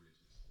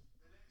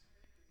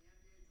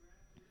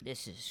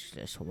 This is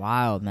just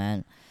wild,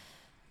 man.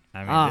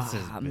 I mean, this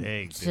is I'm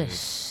big, dude.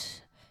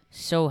 just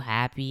so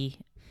happy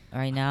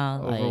right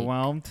now. Like,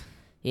 Overwhelmed?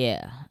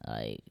 yeah,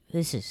 like,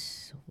 this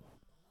is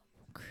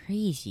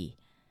crazy.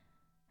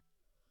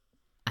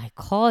 I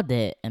called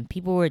it, and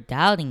people were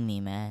doubting me,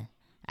 man.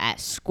 At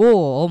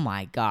school, oh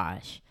my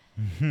gosh.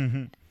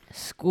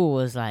 School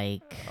was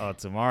like... Oh,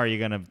 tomorrow you're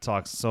going to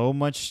talk so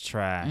much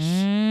trash.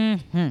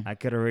 mhm. I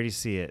could already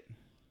see it.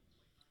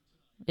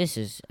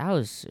 That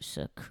was just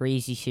a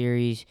crazy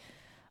series.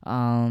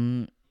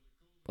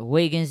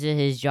 Wiggins did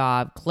his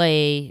job.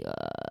 Clay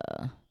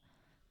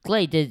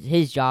did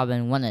his job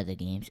in one of the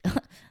games.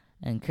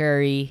 And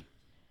Curry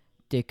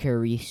did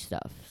Curry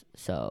stuff.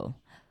 So,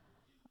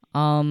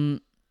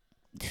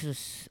 this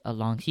was a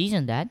long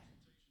season, Dad.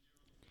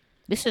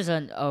 This is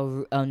an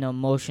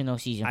emotional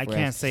season I for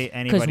can't us. say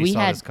anybody we saw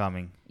had- this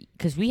coming.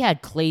 Because we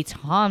had Klay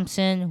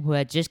Thompson, who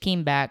had just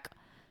came back.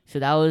 So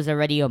that was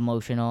already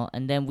emotional.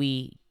 And then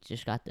we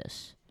just got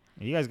this.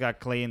 You guys got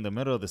Clay in the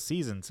middle of the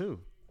season, too.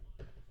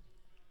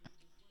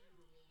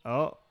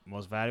 Oh,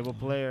 most valuable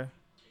player.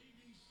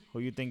 Who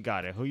you think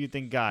got it? Who you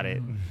think got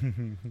it?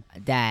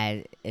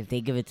 Dad, if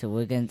they give it to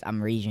Wiggins,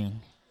 I'm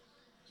raging.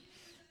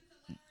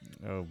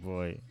 Oh,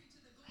 boy.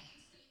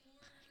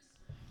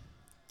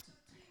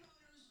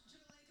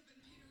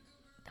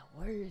 The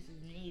Warriors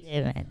need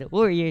it, man. The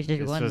Warriors just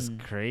This won. was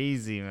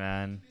crazy,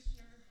 man.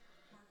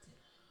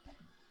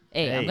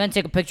 Hey, I'm Hey. going to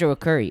take a picture with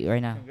Curry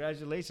right now.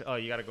 Congratulations. Oh,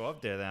 you got to go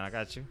up there then. I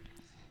got you.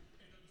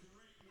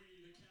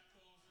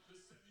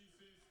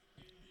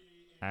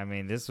 I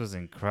mean, this was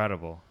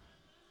incredible.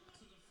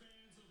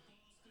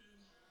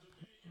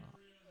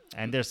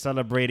 And they're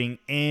celebrating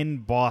in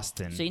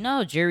Boston. So you know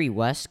how Jerry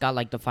West got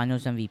like the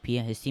Finals MVP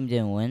and his team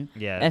didn't win?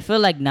 Yeah. I feel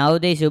like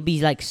nowadays it'll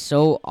be like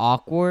so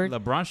awkward.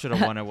 LeBron should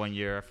have won it one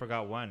year. I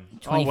forgot when.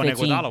 Oh, when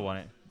 2015. Iguodala won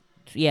it.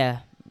 Yeah,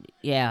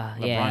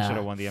 LeBron should have yeah.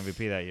 won the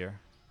MVP that year.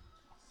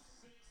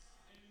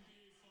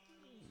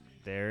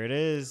 There it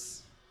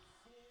is.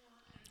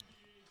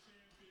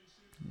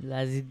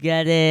 Let's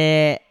get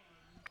it.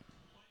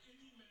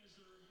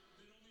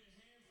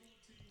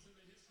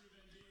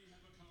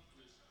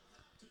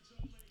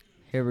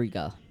 Here we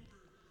go.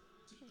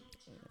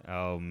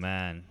 Oh,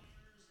 man.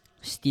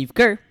 Steve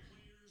Kerr,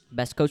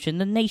 best coach in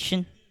the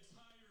nation.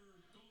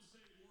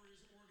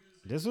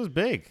 This was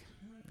big.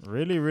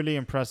 Really, really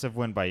impressive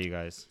win by you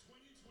guys.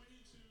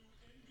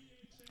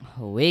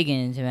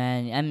 Wiggins,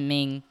 man. I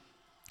mean,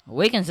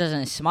 Wiggins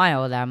doesn't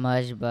smile that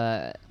much,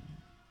 but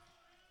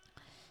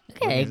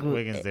okay.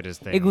 Wiggins did his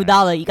thing. man.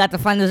 Iguodala, you got the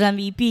Finals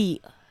MVP.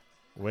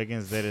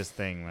 Wiggins did his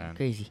thing, man.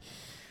 Crazy.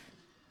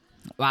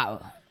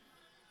 Wow.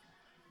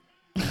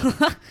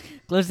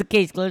 Close the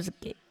case. Close the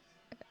case.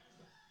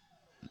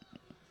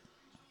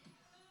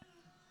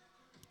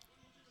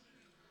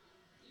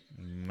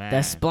 Man.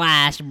 The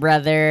Splash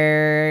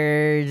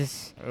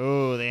Brothers.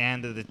 Oh, they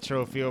handed the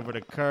trophy over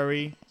to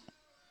Curry.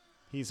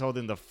 He's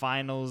holding the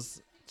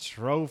finals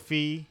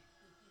trophy.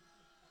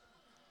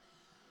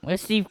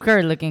 What's Steve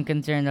Kerr looking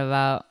concerned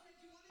about?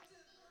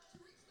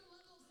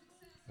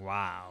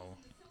 Wow.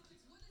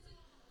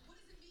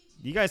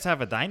 You guys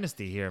have a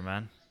dynasty here,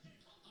 man.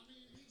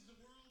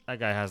 That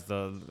guy has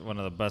one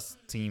of the best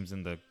teams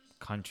in the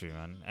country,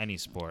 man. Any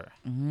sport.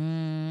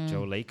 Mm,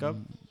 Joe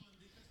Lacob.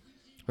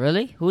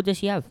 Really? Who does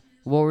he have?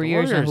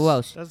 Warriors and who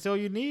else? That's all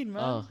you need,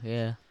 man. Oh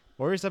yeah.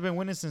 Warriors have been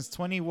winning since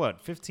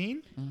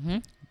 15? Mm-hmm.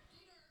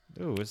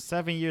 Dude, it's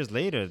 7 years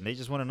later, and they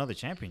just won another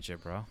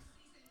championship, bro.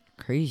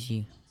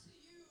 Crazy.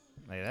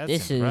 Like, that's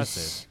This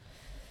impressive. is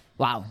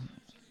wow.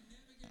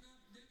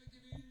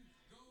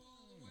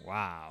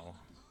 Wow.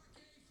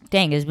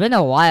 Dang, it's been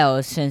a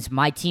while since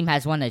my team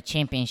has won a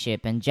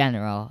championship in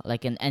general,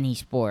 like in any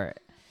sport.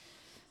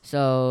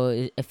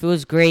 So it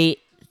feels great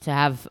to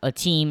have a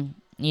team,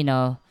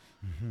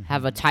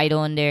 have a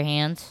title in their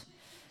hands.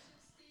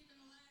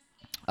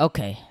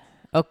 Okay.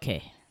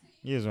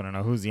 You just want to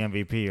know who's the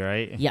MVP,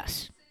 right?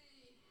 Yes.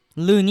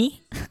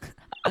 Looney.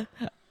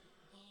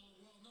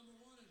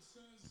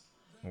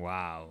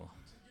 Wow.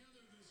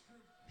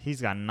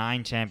 He's got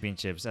 9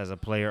 championships as a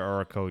player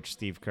or a coach,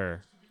 Steve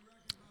Kerr.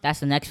 That's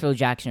the next Phil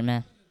Jackson,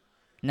 man.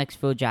 Next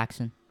Phil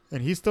Jackson.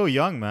 And he's still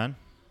young, man.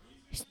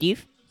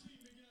 Steve?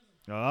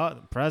 Oh,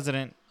 the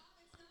president.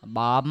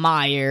 Bob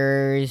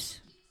Myers.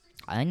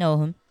 I know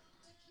him.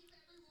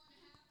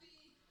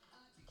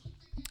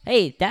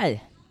 Hey,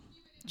 Dad.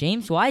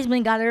 James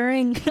Wiseman got a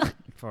ring.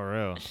 For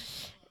real.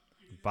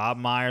 Bob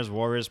Myers,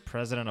 Warriors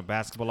president of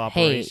basketball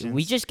Hey, operations.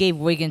 we just gave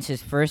Wiggins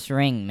his first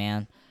ring,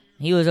 man.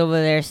 He was over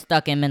there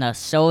stuck in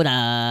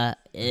Minnesota.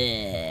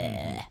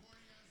 Ugh.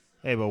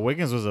 Hey, but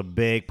Wiggins was a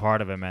big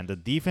part of it, man. The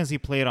defense he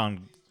played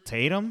on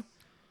Tatum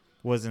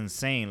was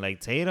insane.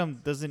 Like,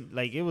 Tatum doesn't,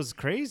 like, it was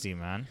crazy,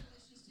 man.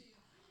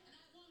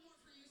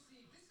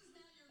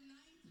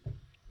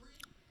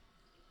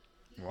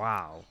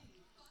 Wow.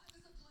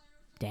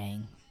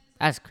 Dang.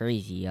 That's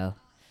crazy, yo.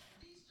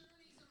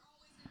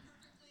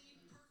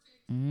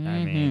 I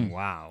mean,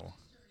 wow.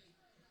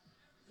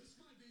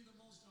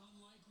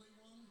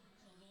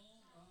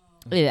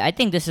 Yeah, I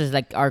think this is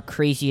like our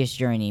craziest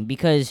journey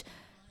because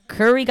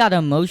Curry got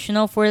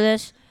emotional for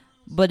this,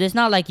 but it's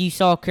not like you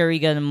saw Curry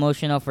get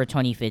emotional for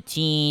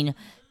 2015,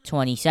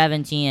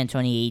 2017, and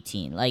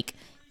 2018. Like,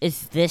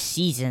 it's this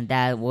season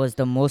that was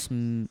the most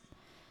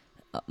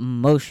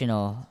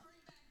emotional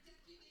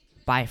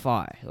by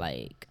far.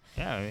 Like,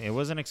 Yeah, it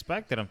wasn't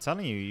expected. I'm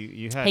telling you,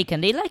 you had. hey,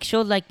 can they like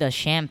show like the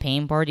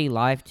champagne party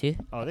live too?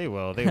 Oh, they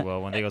will. They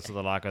will. When they go to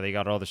the locker, they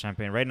got all the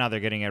champagne. Right now, they're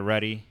getting it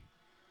ready.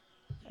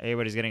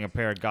 Everybody's getting a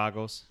pair of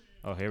goggles.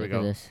 Oh, here we Look at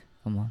go. this.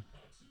 Come on.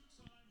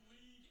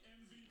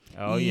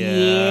 Oh, yeah.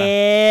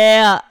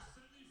 Yeah.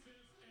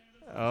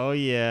 Oh,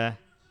 yeah.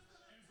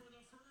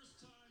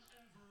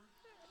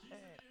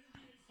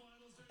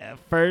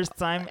 First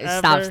time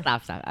ever.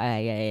 Stop.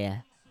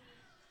 Yeah.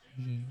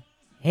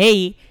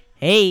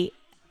 Hey.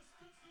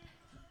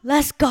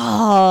 Let's go.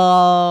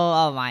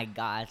 Oh, my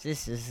gosh.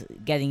 This is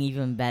getting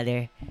even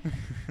better.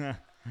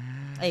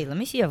 Hey, let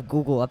me see if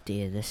Google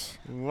updated this.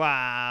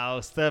 Wow.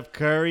 Steph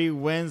Curry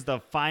wins the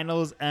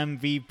finals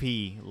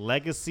MVP.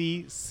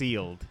 Legacy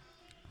sealed.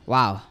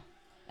 Wow.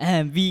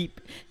 MVP.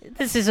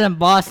 This is in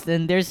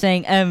Boston. They're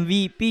saying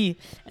MVP.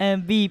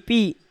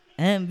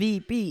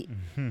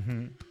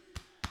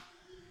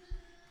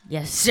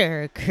 Yes,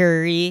 sir,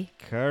 Curry.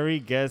 Curry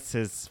gets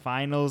his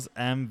finals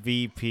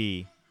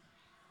MVP.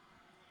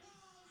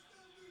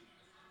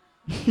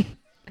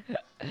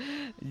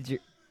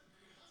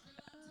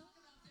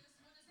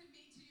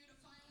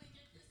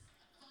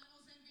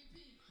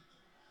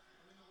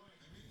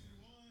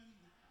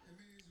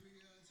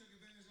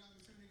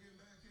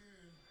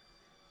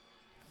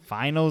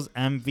 Finals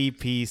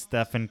MVP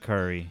Stephen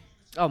Curry.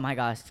 Oh my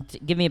gosh.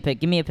 Give me a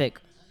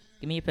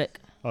pick.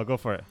 Oh, go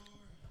for it.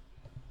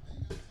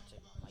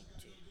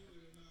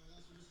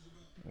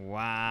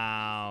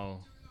 Wow.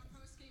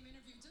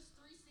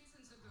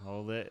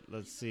 Hold it.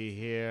 Let's see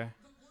here.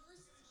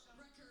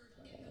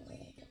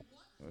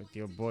 With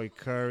your boy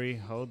Curry.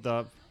 Hold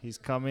up. He's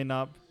coming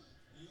up.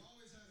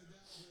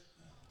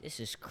 This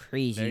is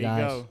crazy, There you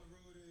guys. go.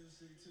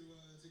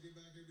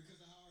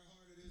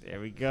 There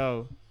we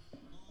go.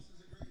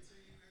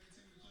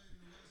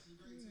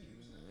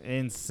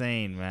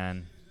 Insane,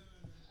 man.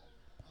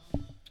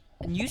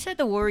 And you said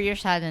the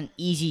Warriors had an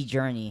easy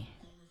journey.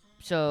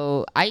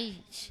 So, do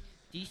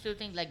you still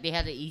think like they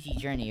had an easy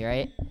journey,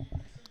 right?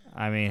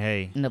 I mean,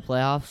 hey. In the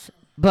playoffs?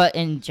 But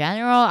in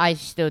general, I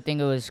still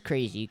think it was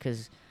crazy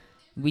because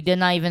we did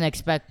not even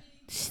expect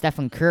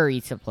Stephen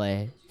Curry to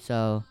play.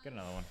 So, Get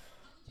another one.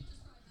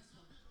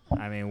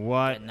 I mean,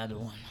 what another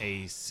one.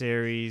 a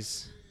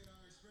series.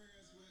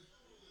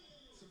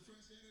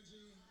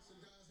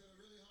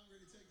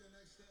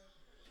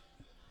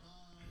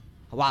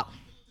 Wow.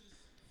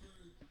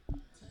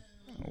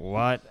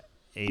 What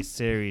a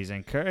series.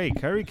 And Curry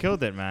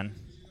killed it, man.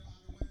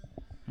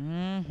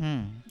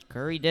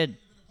 Curry did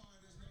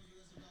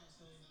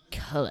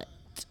kill it.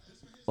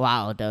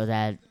 Wow, though,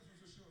 that.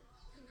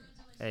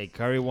 Hey,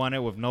 Curry won it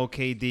with no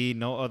KD,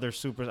 no other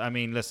supers. I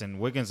mean, listen,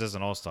 Wiggins is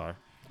an all-star.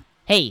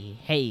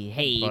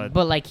 Hey.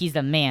 But like, he's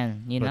the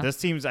man, you But know? this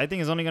team's, I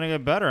think, is only going to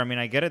get better. I mean,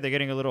 I get it. They're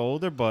getting a little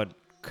older, but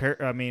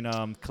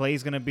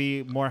Clay's going to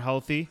be more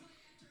healthy.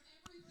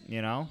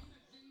 You know?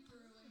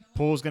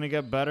 Poole's going to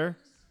get better.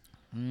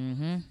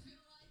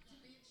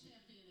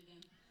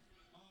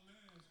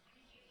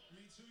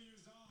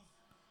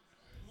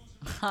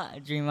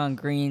 Draymond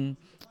Green,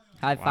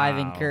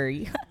 high-fiving Wow.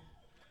 Curry.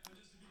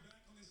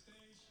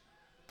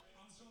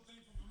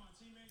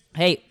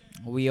 Hey,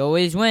 we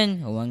always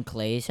win when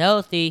Clay's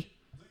healthy.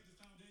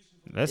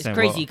 Listen, It's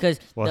crazy because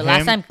well, the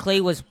last him- time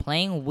Clay was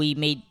playing, we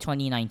made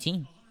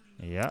 2019.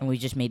 Yeah. And we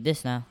just made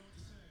this now.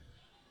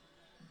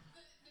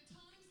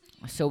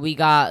 So we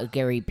got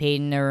Gary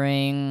Payton in the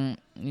ring.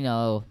 You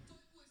know,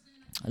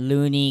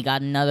 Looney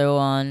got another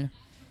one.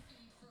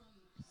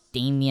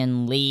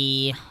 Damian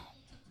Lee.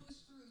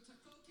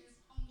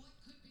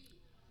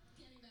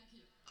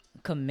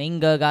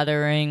 Kaminga got a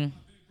ring.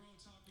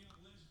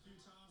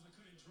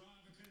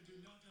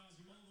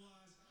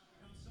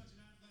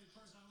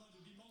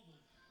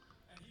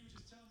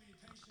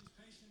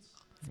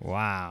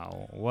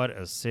 Wow. What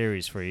a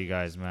series for you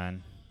guys,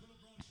 man.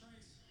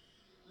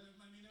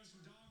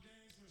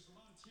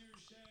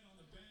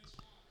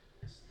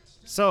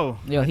 So,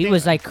 Yo, I he think-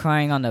 was like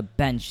crying on the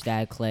bench,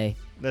 that Clay.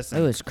 Listen,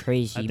 It was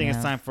crazy, I think man.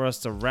 it's time for us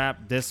to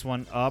wrap this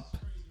one up.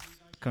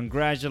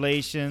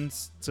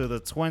 Congratulations to the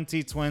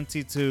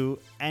 2022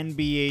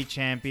 NBA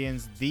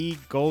champions, the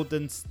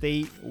Golden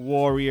State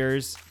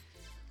Warriors.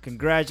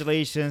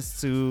 Congratulations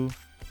to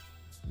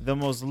the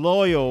most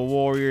loyal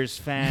Warriors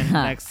fan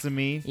next to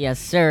me, Yes,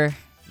 sir.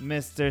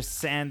 Mr.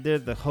 Sander,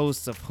 the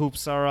host of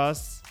Hoops R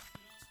Us.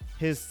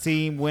 His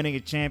team winning a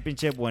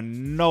championship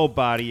when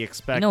nobody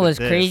expected You know what's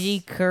this. crazy?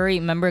 Curry,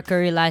 remember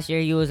Curry last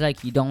year? He was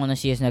like, you don't want to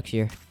see us next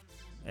year.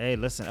 Hey,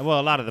 listen. Well,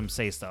 a lot of them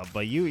say stuff,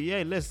 but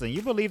listen.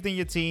 You believed in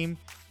your team.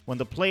 When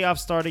the playoffs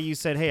started, you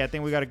said, hey, I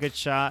think we got a good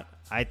shot.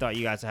 I thought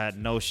you guys had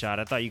no shot.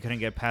 I thought you couldn't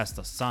get past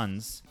the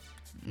Suns.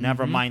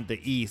 Never mind the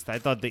East. I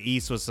thought the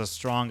East was as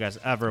strong as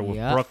ever with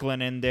Yep.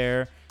 Brooklyn in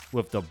there,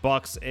 with the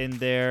Bucks in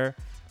there,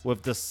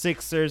 with the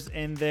Sixers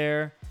in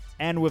there,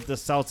 and with the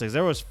Celtics.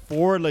 There was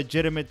 4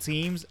 legitimate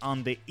teams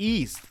on the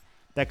East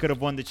that could have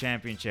won the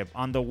championship.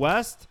 On the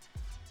West,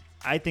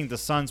 I think the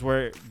Suns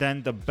were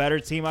then the better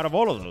team out of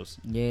all of those.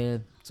 Yeah.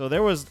 So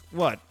there was,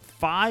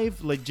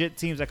 5 legit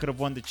teams that could have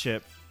won the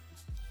chip.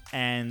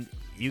 And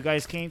you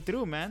guys came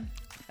through, man,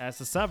 as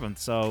the 7th.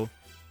 So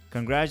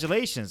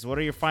congratulations. What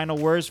are your final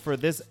words for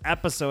this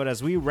episode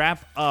as we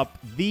wrap up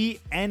the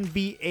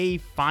NBA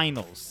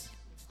Finals?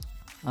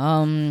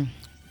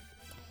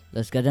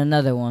 Let's get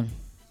another one.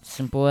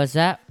 Simple as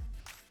that.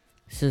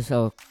 This is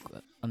a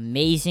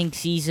amazing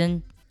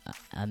season.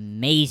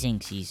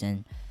 Amazing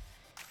season.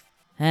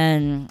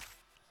 And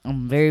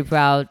I'm very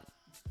proud.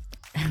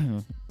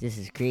 This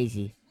is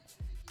crazy.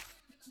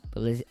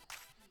 But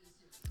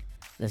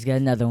let's get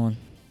another one.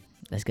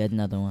 Let's get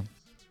another one.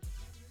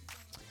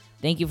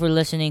 Thank you for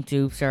listening to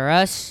Oops R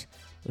Us.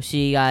 We'll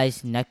see you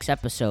guys next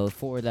episode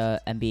for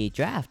the NBA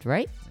draft,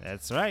 right?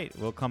 That's right.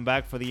 We'll come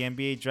back for the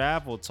NBA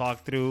draft. We'll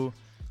talk through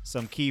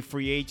some key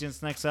free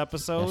agents next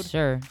episode. Yes,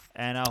 sir.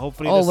 And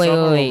hopefully Oh, this wait,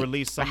 summer wait, wait. we'll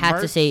release some I have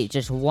to merch. say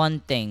just one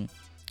thing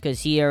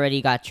because he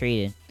already got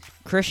traded.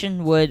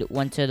 Christian Wood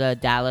went to the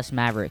Dallas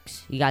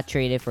Mavericks. He got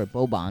traded for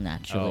Boban,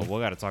 actually. Oh, we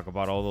got to talk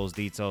about all those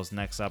details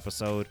next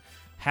episode.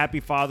 Happy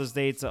Father's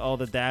Day to all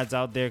the dads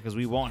out there because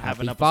we won't have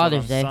Happy an episode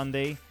Father's on Day.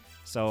 Sunday.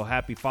 So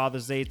happy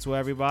Father's Day to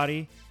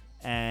everybody.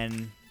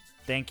 And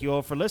thank you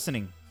all for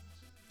listening.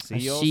 See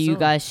I'll you all see you soon.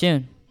 guys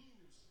soon.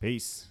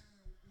 Peace.